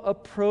so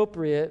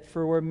appropriate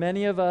for where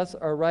many of us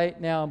are right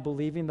now in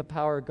believing the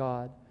power of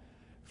God.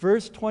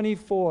 Verse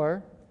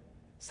 24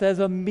 says,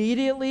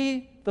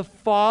 immediately the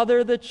father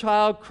of the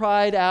child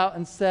cried out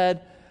and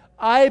said,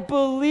 "I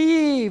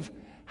believe,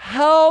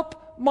 help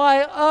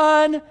my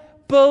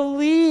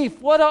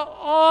unbelief." What a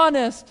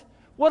honest,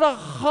 what a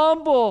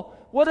humble,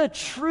 what a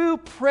true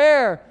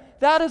prayer.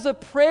 That is a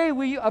prayer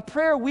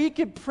we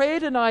could pray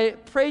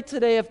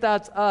today if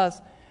that's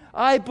us.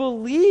 I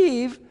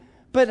believe,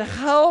 but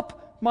help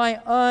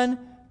my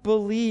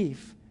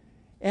unbelief.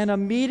 And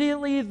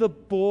immediately the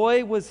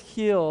boy was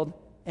healed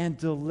and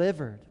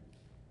delivered.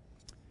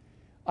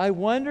 I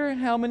wonder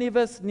how many of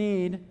us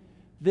need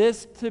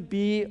this to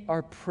be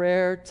our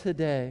prayer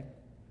today.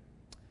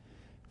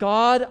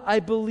 God, I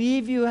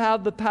believe you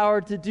have the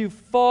power to do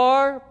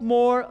far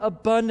more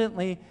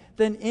abundantly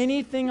than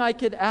anything I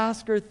could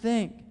ask or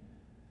think.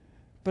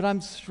 But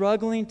I'm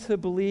struggling to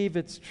believe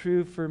it's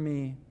true for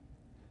me.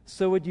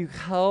 So would you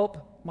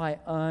help my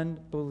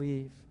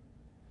unbelief?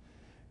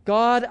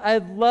 God,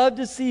 I'd love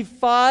to see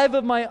 5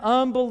 of my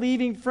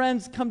unbelieving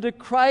friends come to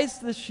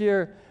Christ this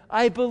year.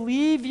 I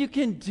believe you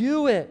can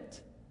do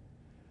it.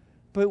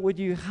 But would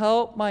you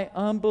help my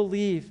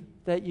unbelief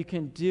that you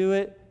can do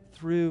it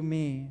through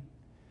me?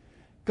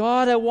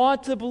 God, I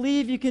want to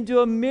believe you can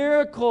do a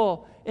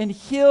miracle and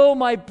heal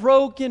my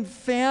broken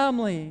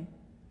family.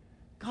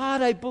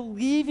 God, I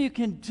believe you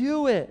can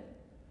do it.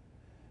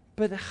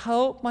 But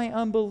help my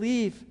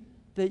unbelief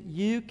that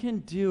you can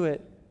do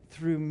it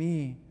through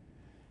me.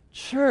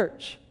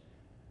 Church,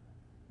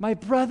 my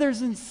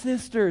brothers and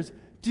sisters,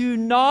 do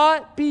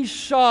not be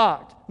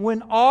shocked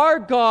when our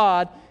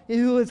God,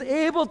 who is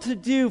able to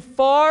do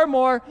far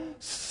more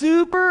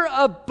super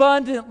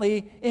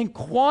abundantly in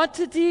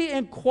quantity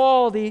and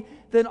quality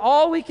than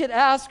all we could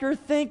ask or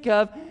think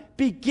of,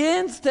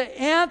 begins to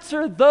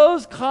answer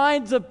those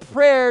kinds of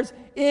prayers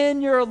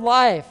in your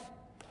life.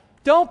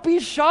 Don't be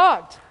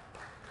shocked.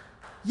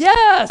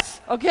 Yes!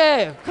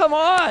 Okay, come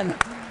on.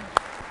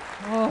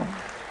 Oh.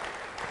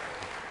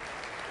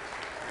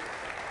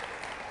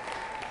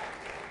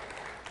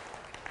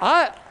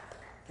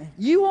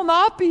 You will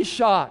not be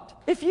shocked.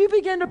 If you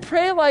begin to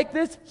pray like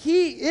this,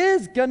 He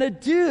is going to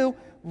do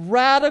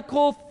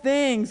radical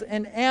things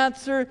and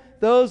answer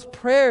those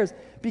prayers,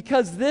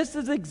 because this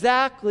is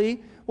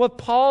exactly what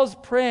Paul's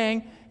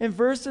praying in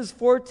verses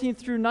 14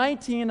 through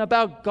 19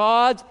 about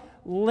God's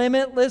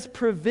limitless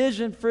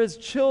provision for His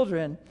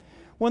children.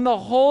 When the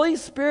Holy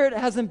Spirit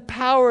has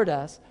empowered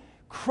us,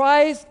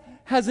 Christ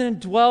has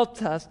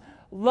indwelt us,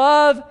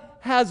 love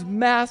has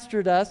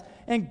mastered us,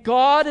 and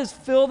God has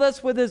filled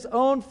us with His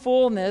own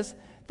fullness,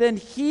 then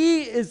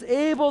He is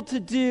able to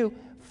do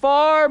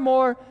far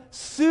more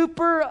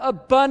super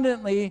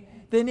abundantly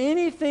than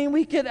anything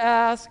we could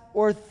ask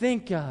or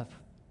think of.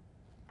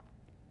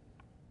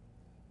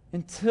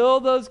 Until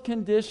those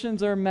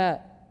conditions are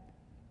met,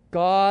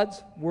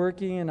 God's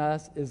working in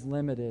us is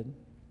limited.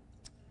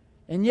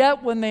 And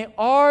yet when they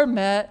are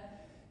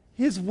met,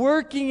 His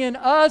working in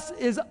us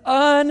is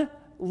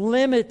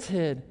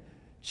unlimited.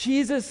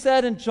 Jesus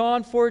said in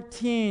John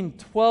 14,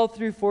 12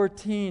 through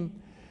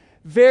 14,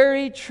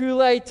 "Very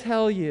truly I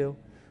tell you,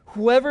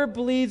 whoever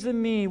believes in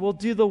me will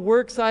do the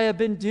works I have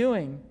been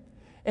doing,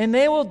 and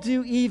they will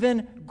do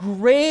even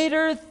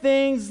greater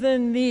things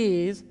than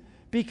these,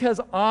 because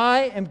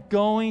I am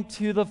going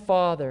to the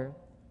Father.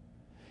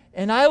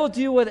 And I will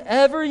do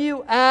whatever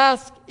you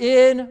ask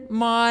in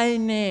my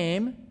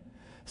name,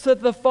 so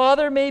that the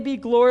Father may be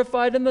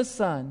glorified in the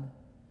Son.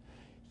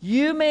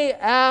 You may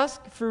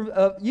ask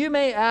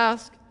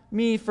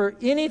me for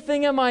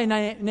anything in my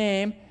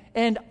name,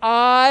 and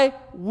I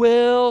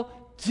will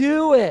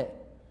do it."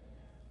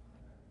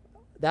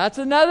 That's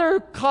another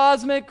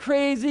cosmic,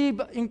 crazy,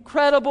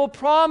 incredible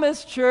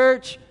promise,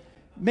 church.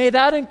 May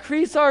that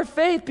increase our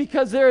faith,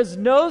 because there is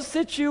no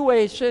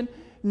situation,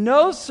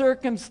 no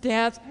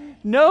circumstance,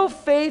 no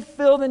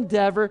faith-filled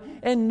endeavor,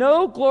 and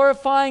no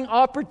glorifying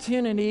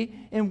opportunity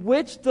in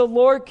which the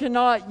Lord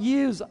cannot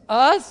use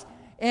us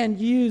and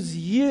use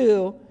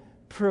you,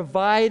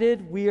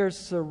 provided we are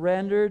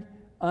surrendered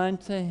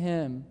unto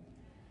Him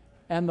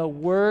and the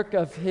work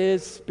of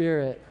His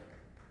Spirit.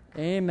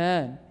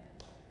 Amen.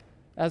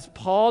 As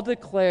Paul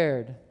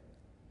declared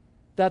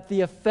that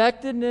the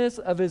effectiveness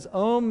of his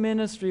own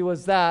ministry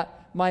was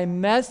that my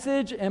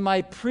message and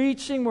my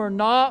preaching were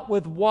not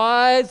with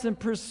wise and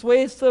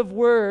persuasive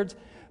words,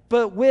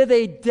 but with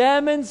a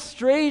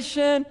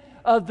demonstration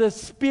of the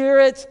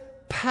Spirit's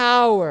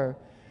power.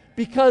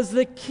 Because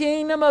the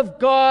kingdom of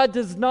God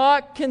does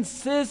not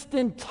consist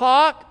in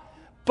talk,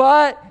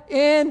 but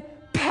in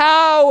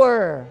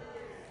power.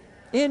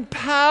 In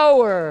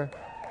power.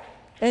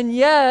 And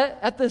yet,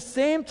 at the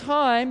same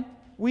time,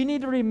 we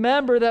need to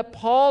remember that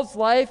Paul's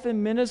life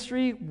and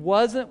ministry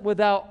wasn't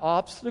without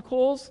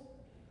obstacles,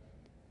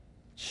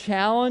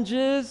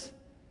 challenges,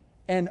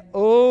 and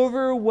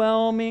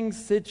overwhelming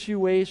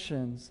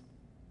situations.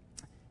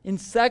 In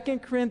 2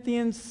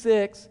 Corinthians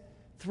 6,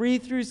 3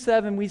 through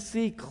 7, we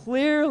see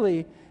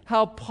clearly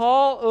how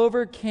Paul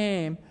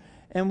overcame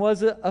and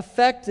was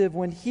effective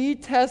when he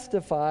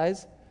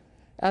testifies,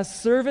 as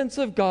servants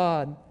of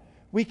God,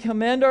 we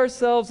commend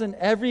ourselves in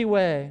every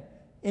way,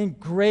 in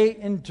great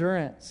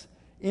endurance,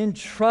 in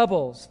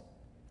troubles,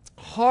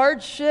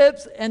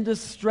 hardships and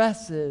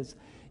distresses,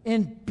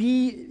 in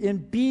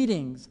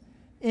beatings,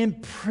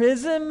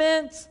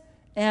 imprisonments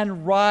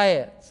and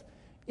riots,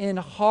 in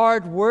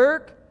hard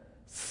work,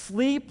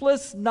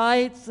 sleepless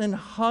nights and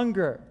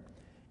hunger,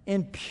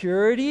 in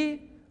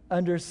purity,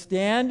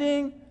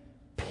 understanding,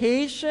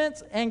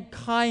 patience and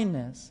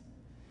kindness,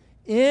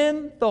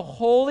 in the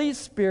Holy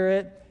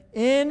Spirit,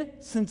 in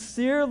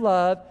sincere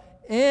love,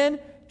 in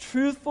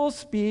truthful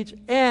speech,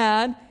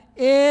 and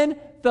in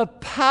the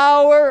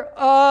power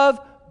of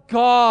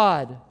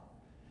God.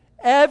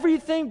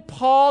 Everything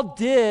Paul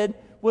did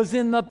was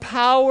in the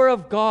power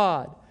of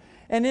God.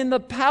 And in the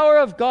power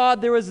of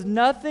God, there was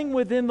nothing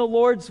within the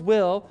Lord's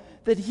will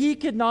that he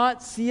could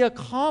not see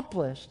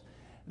accomplished.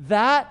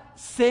 That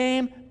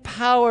same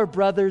power,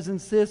 brothers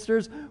and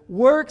sisters,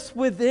 works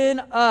within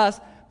us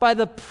by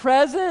the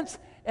presence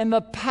and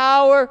the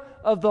power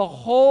of the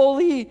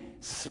Holy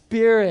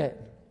Spirit.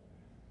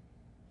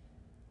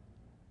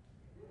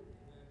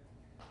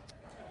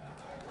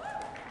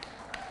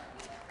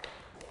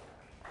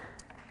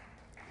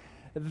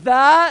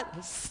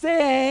 That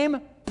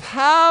same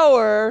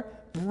power,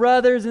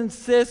 brothers and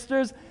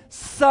sisters,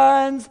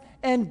 sons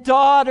and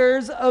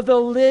daughters of the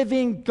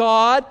living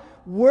God,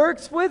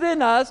 works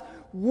within us,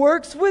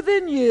 works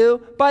within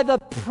you by the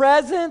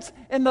presence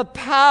and the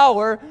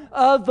power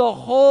of the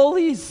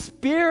Holy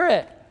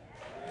Spirit.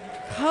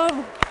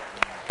 Come.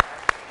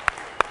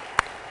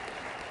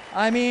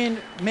 I mean,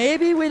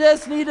 maybe we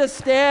just need to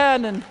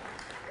stand and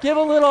give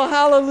a little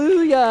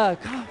hallelujah.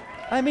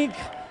 I mean,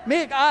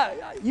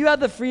 you have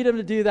the freedom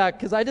to do that,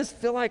 because I just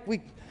feel like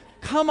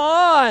come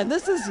on,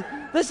 this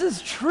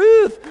is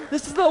truth.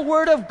 This is the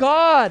Word of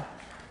God.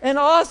 And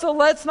also,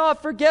 let's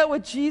not forget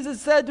what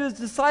Jesus said to his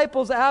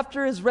disciples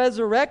after his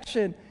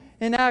resurrection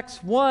in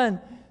Acts 1,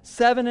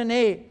 7 and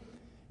 8.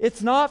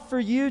 It's not for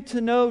you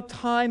to know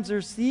times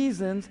or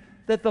seasons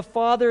that the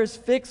Father has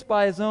fixed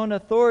by his own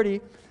authority,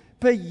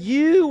 but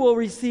you will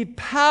receive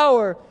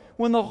power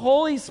when the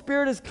Holy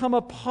Spirit has come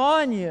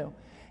upon you.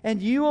 And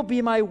you will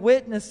be my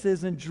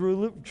witnesses in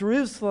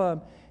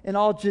Jerusalem, in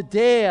all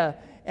Judea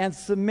and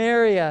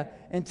Samaria,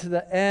 and to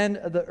the end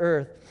of the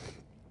earth.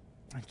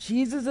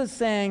 Jesus is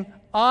saying,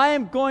 I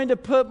am going to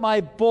put my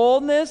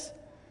boldness,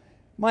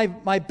 my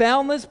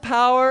boundless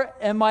power,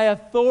 and my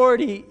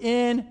authority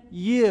in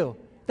you.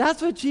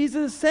 That's what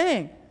Jesus is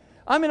saying.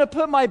 I'm going to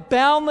put my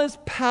boundless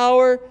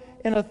power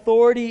and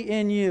authority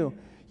in you.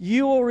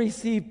 You will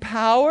receive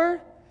power,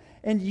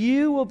 and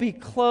you will be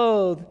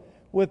clothed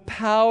with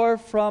power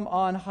from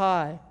on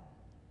high.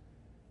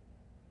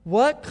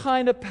 What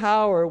kind of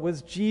power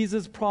was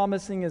Jesus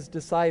promising his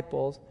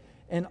disciples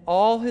and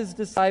all his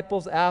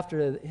disciples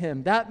after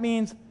him? That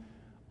means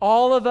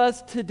all of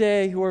us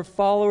today who are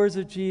followers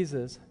of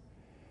Jesus.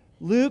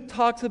 Luke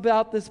talks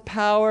about this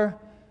power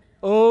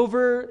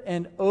over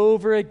and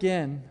over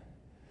again.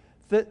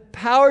 The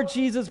power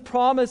Jesus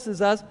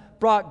promises us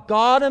brought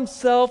God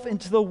himself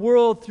into the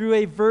world through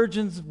a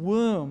virgin's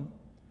womb.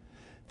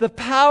 The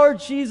power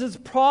Jesus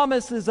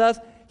promises us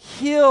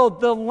healed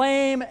the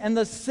lame and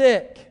the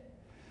sick.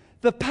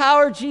 The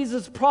power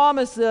Jesus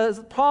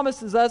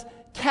promises us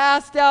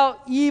cast out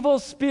evil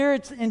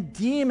spirits and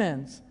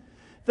demons.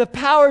 The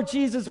power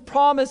Jesus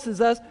promises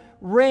us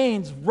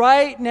reigns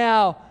right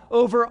now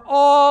over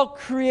all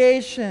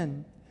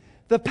creation.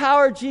 The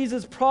power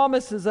Jesus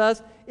promises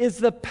us is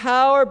the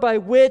power by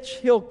which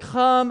he'll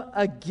come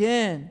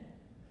again.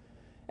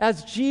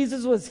 As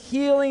Jesus was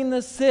healing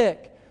the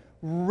sick,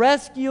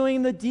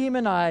 rescuing the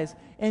demonized,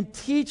 and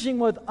teaching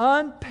with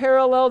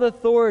unparalleled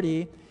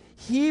authority,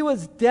 he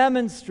was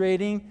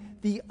demonstrating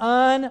the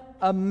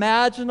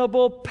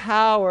unimaginable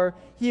power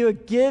he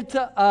would give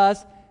to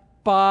us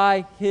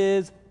by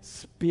his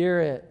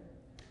Spirit.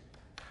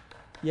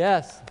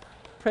 Yes,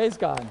 praise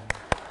God.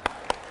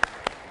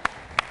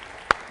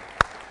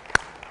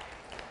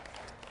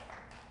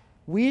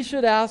 We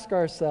should ask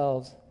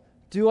ourselves,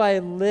 do I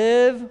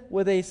live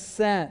with a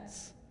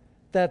sense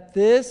that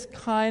this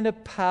kind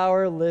of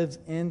power lives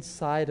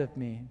inside of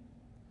me?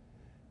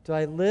 Do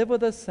I live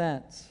with a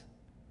sense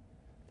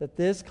that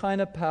this kind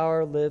of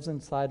power lives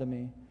inside of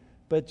me?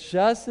 But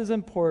just as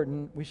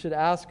important, we should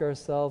ask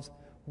ourselves,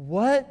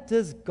 what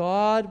does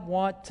God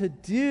want to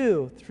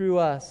do through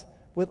us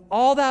with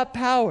all that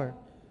power?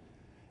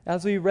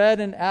 As we read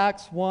in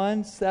Acts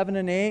 1, 7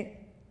 and 8,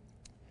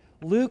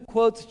 Luke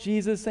quotes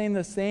Jesus saying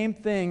the same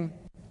thing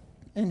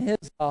in his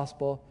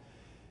gospel.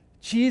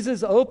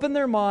 Jesus opened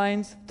their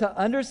minds to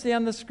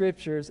understand the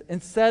Scriptures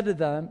and said to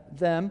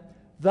them,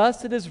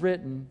 thus it is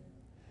written,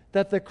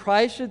 that the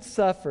Christ should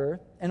suffer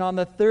and on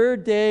the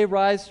third day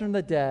rise from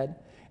the dead,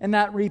 and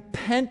that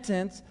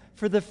repentance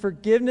for the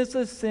forgiveness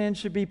of sins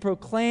should be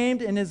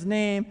proclaimed in his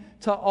name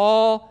to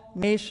all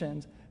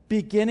nations,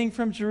 beginning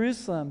from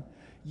Jerusalem.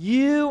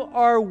 You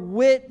are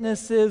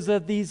witnesses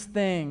of these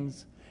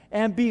things.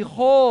 And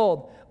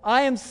behold,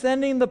 I am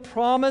sending the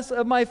promise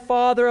of my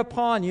Father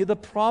upon you, the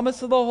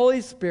promise of the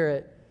Holy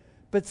Spirit.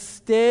 But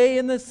stay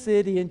in the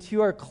city until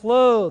you are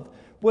clothed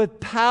with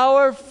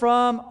power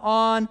from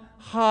on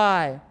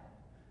high.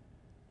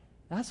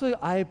 That's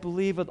what I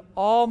believe with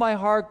all my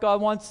heart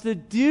God wants to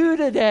do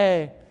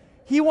today.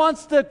 He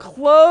wants to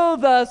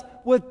clothe us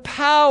with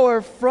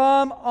power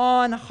from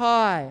on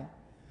high.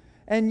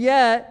 And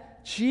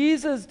yet,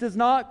 Jesus does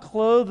not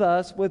clothe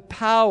us with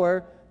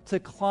power to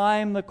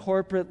climb the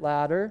corporate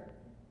ladder,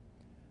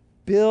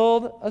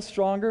 build a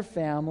stronger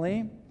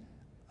family,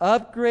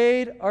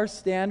 upgrade our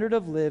standard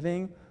of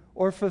living,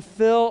 or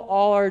fulfill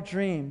all our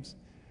dreams.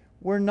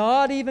 We're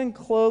not even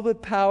clothed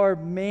with power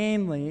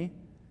mainly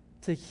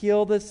to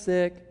heal the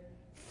sick,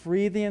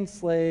 free the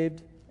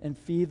enslaved, and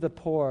feed the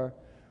poor.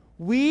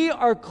 We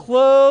are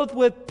clothed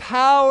with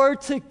power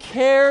to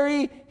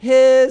carry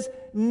His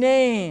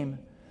name,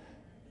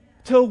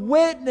 to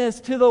witness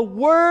to the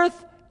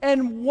worth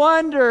and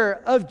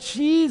wonder of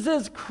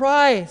Jesus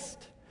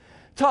Christ,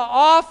 to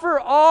offer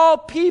all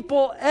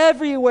people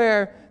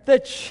everywhere the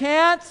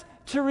chance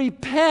to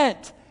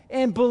repent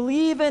and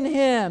believe in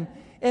Him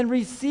and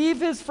receive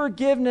His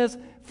forgiveness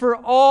for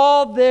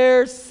all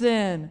their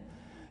sin,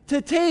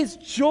 to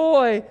taste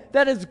joy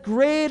that is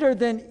greater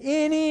than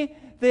any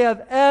they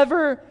have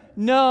ever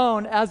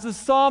known. As the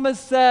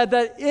psalmist said,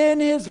 that in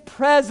His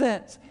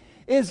presence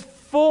is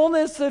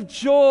fullness of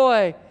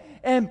joy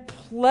and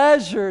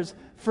pleasures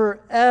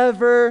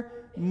forevermore.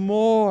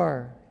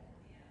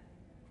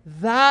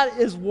 That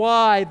is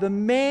why the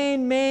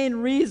main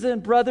reason,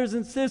 brothers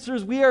and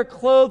sisters, we are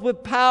clothed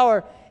with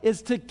power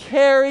is to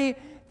carry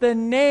the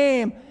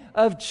name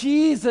of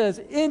Jesus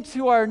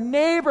into our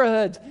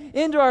neighborhoods,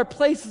 into our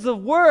places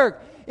of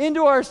work,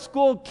 into our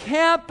school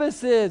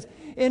campuses,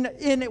 in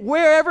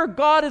wherever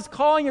God is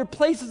calling your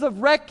places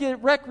of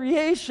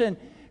recreation.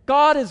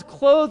 God has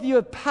clothed you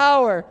with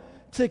power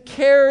to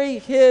carry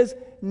His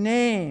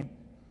name.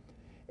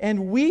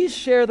 And we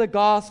share the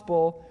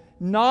gospel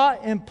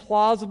not in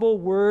plausible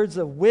words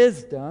of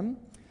wisdom,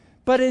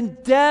 but in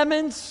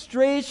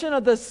demonstration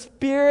of the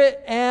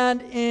Spirit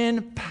and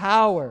in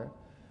power,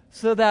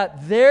 so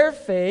that their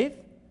faith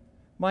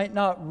might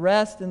not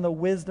rest in the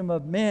wisdom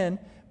of men,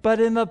 but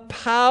in the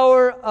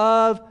power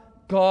of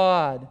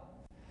God.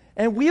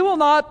 And we will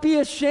not be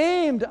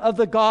ashamed of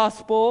the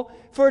gospel,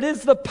 for it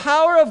is the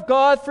power of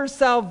God for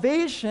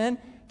salvation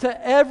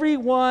to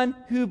everyone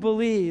who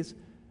believes.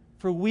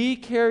 For we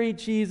carry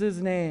Jesus'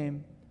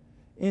 name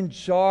in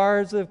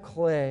jars of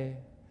clay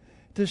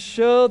to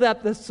show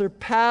that the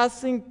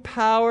surpassing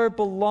power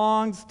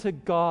belongs to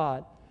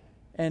God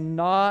and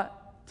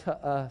not to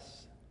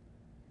us.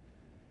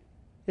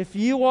 If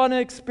you want to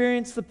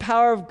experience the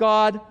power of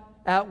God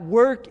at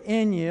work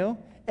in you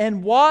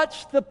and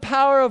watch the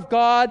power of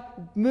God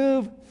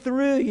move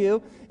through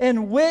you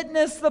and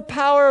witness the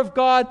power of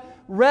God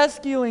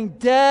rescuing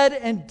dead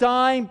and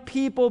dying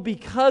people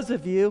because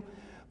of you,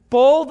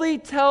 boldly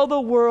tell the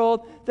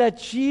world that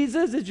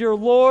Jesus is your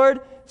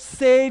Lord,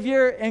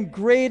 Savior, and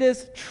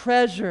greatest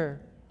treasure.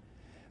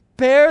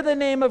 Bear the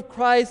name of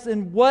Christ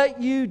in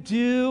what you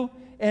do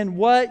and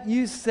what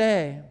you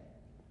say.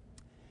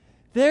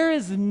 There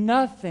is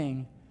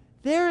nothing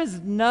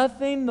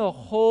the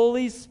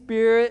Holy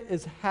Spirit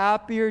is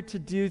happier to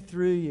do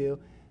through you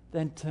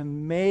than to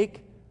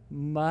make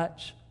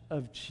much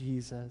of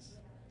Jesus.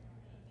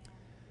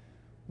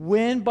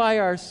 When by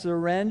our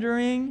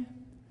surrendering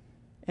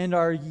and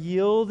our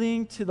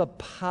yielding to the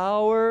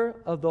power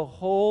of the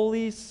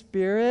Holy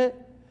Spirit,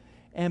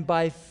 and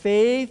by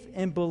faith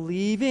and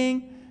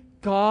believing,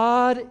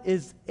 God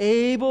is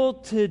able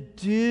to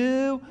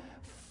do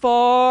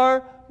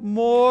far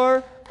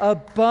more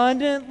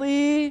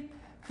abundantly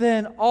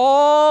than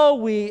all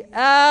we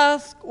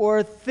ask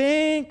or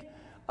think,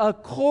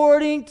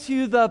 according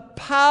to the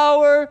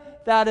power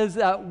that is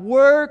at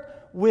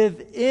work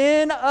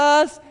within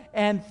us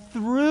and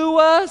through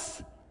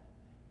us.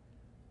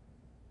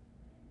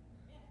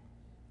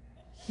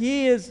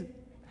 He is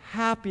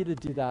happy to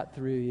do that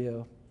through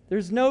you.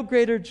 There's no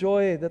greater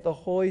joy that the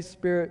Holy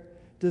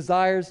Spirit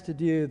desires to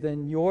do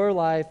than your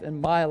life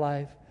and my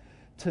life,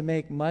 to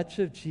make much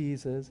of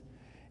Jesus.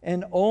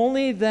 And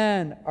only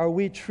then are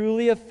we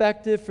truly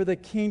effective for the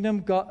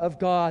kingdom of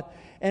God.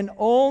 And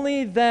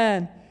only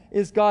then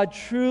is God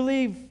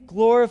truly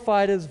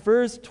glorified, as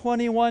verse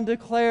 21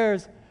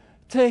 declares.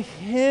 To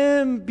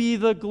Him be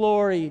the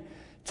glory.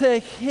 To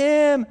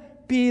Him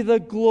be the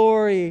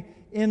glory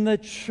in the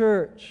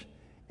church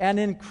and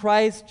in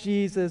Christ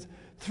Jesus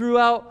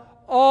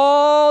throughout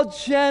all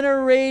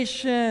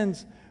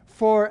generations,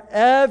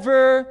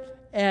 forever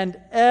and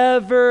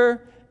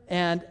ever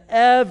and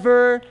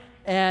ever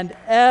and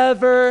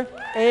ever.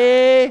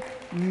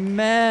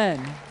 Amen.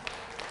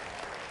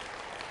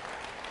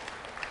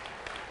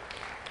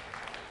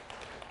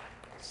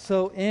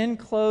 So in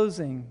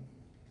closing,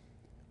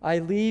 I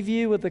leave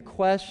you with the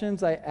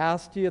questions I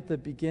asked you at the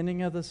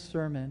beginning of the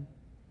sermon.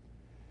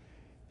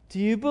 Do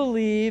you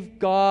believe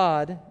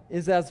God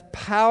is as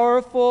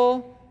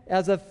powerful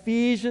as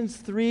Ephesians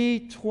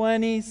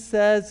 3:20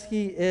 says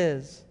He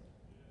is?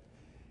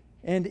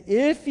 And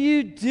if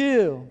you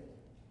do,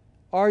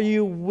 are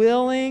you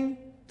willing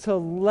to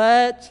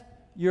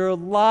let your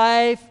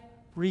life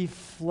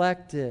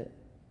reflect it?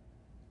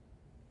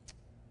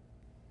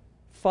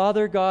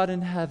 Father God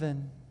in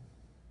heaven,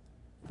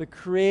 the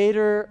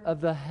creator of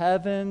the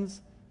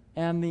heavens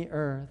and the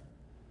earth,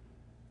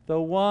 the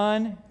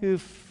one who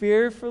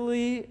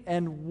fearfully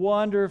and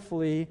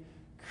wonderfully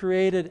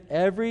created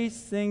every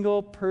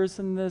single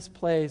person in this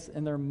place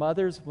in their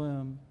mother's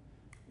womb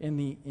in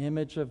the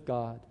image of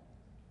God.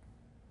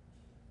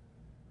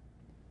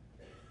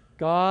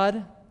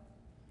 God,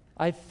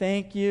 I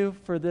thank you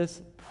for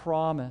this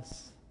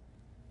promise.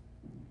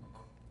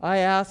 I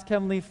ask,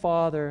 Heavenly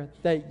Father,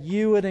 that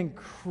you would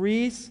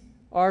increase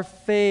our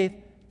faith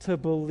to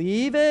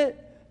believe it,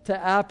 to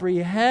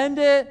apprehend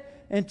it,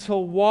 and to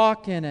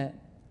walk in it.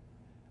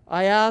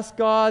 I ask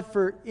God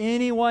for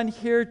anyone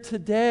here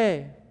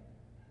today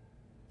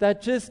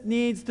that just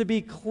needs to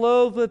be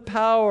clothed with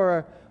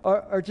power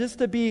or just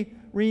to be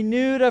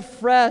renewed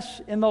afresh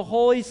in the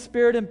Holy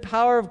Spirit and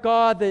power of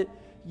God, that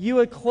you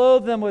would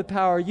clothe them with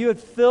power, you would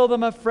fill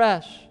them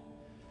afresh.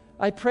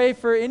 I pray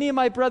for any of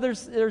my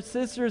brothers or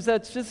sisters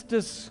that's just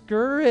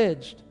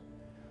discouraged.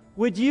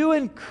 Would you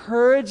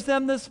encourage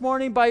them this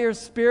morning by your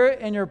Spirit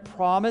and your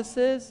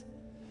promises?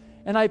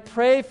 And I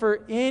pray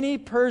for any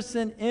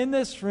person in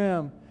this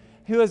room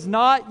who has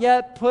not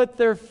yet put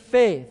their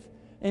faith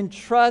and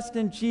trust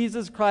in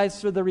Jesus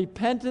Christ for the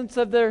repentance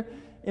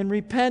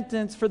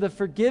for the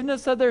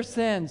forgiveness of their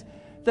sins,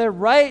 that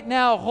right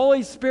now,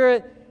 Holy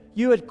Spirit,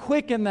 you would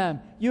quicken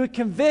them, you would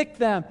convict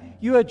them,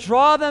 you would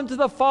draw them to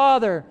the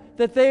Father,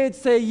 that they would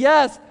say,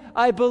 yes,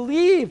 I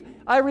believe,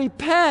 I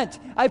repent,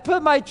 I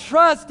put my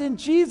trust in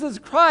Jesus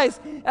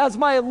Christ as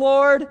my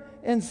Lord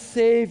and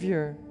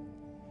Savior.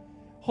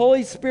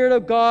 Holy Spirit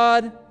of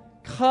God,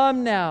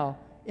 come now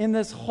in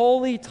this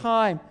holy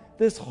time,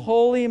 this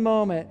holy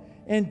moment,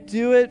 and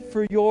do it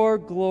for your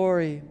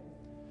glory.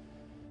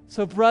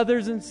 So,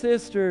 brothers and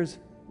sisters,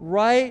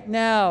 right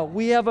now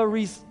we have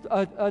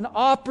an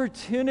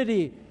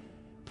opportunity.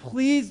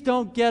 Please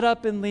don't get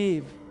up and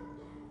leave.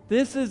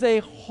 This is a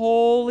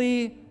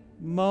holy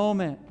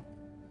moment.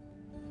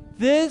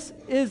 This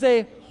is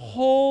a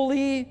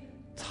holy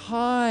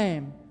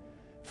time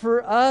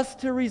for us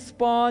to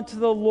respond to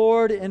the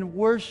Lord in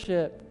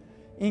worship,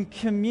 in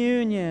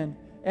communion,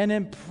 and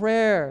in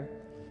prayer.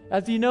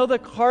 As you know, the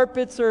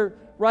carpets are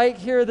right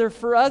here. They're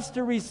for us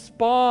to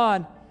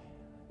respond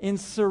in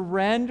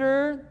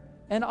surrender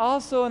and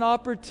also an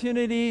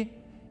opportunity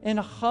in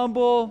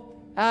humble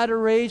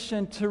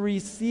adoration to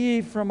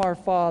receive from our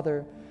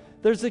Father.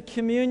 There's a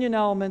communion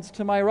elements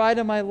to my right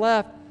and my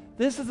left.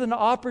 This is an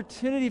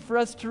opportunity for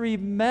us to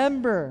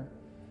remember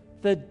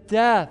the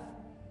death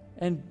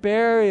and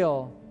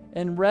burial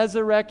and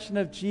resurrection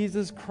of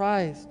Jesus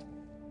Christ.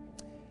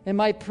 And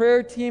my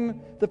prayer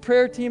team, the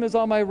prayer team is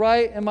on my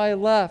right and my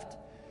left.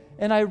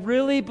 And I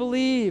really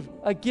believe,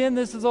 again,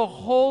 this is a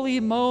holy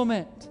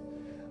moment,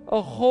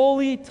 a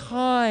holy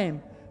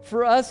time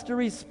for us to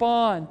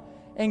respond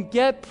and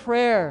get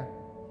prayer.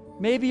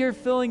 Maybe you're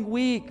feeling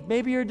weak.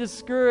 Maybe you're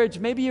discouraged.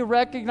 Maybe you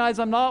recognize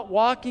I'm not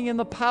walking in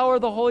the power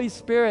of the Holy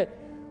Spirit.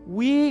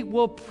 We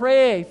will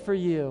pray for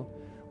you.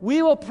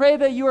 We will pray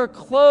that you are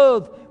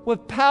clothed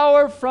with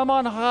power from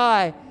on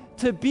high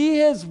to be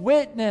His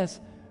witness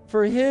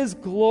for His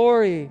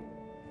glory.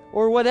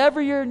 Or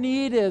whatever your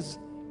need is,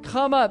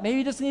 come up. Maybe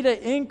you just need an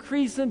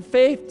increase in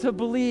faith to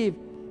believe.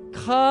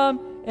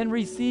 Come and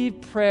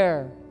receive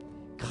prayer.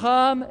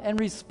 Come and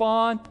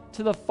respond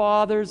to the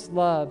Father's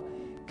love.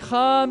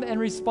 Come and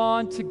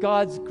respond to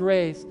God's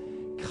grace.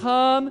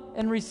 Come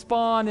and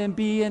respond and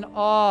be in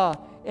awe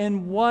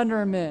and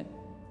wonderment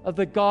of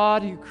the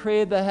God who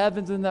created the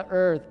heavens and the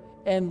earth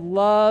and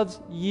loves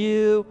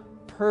you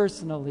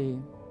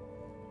personally.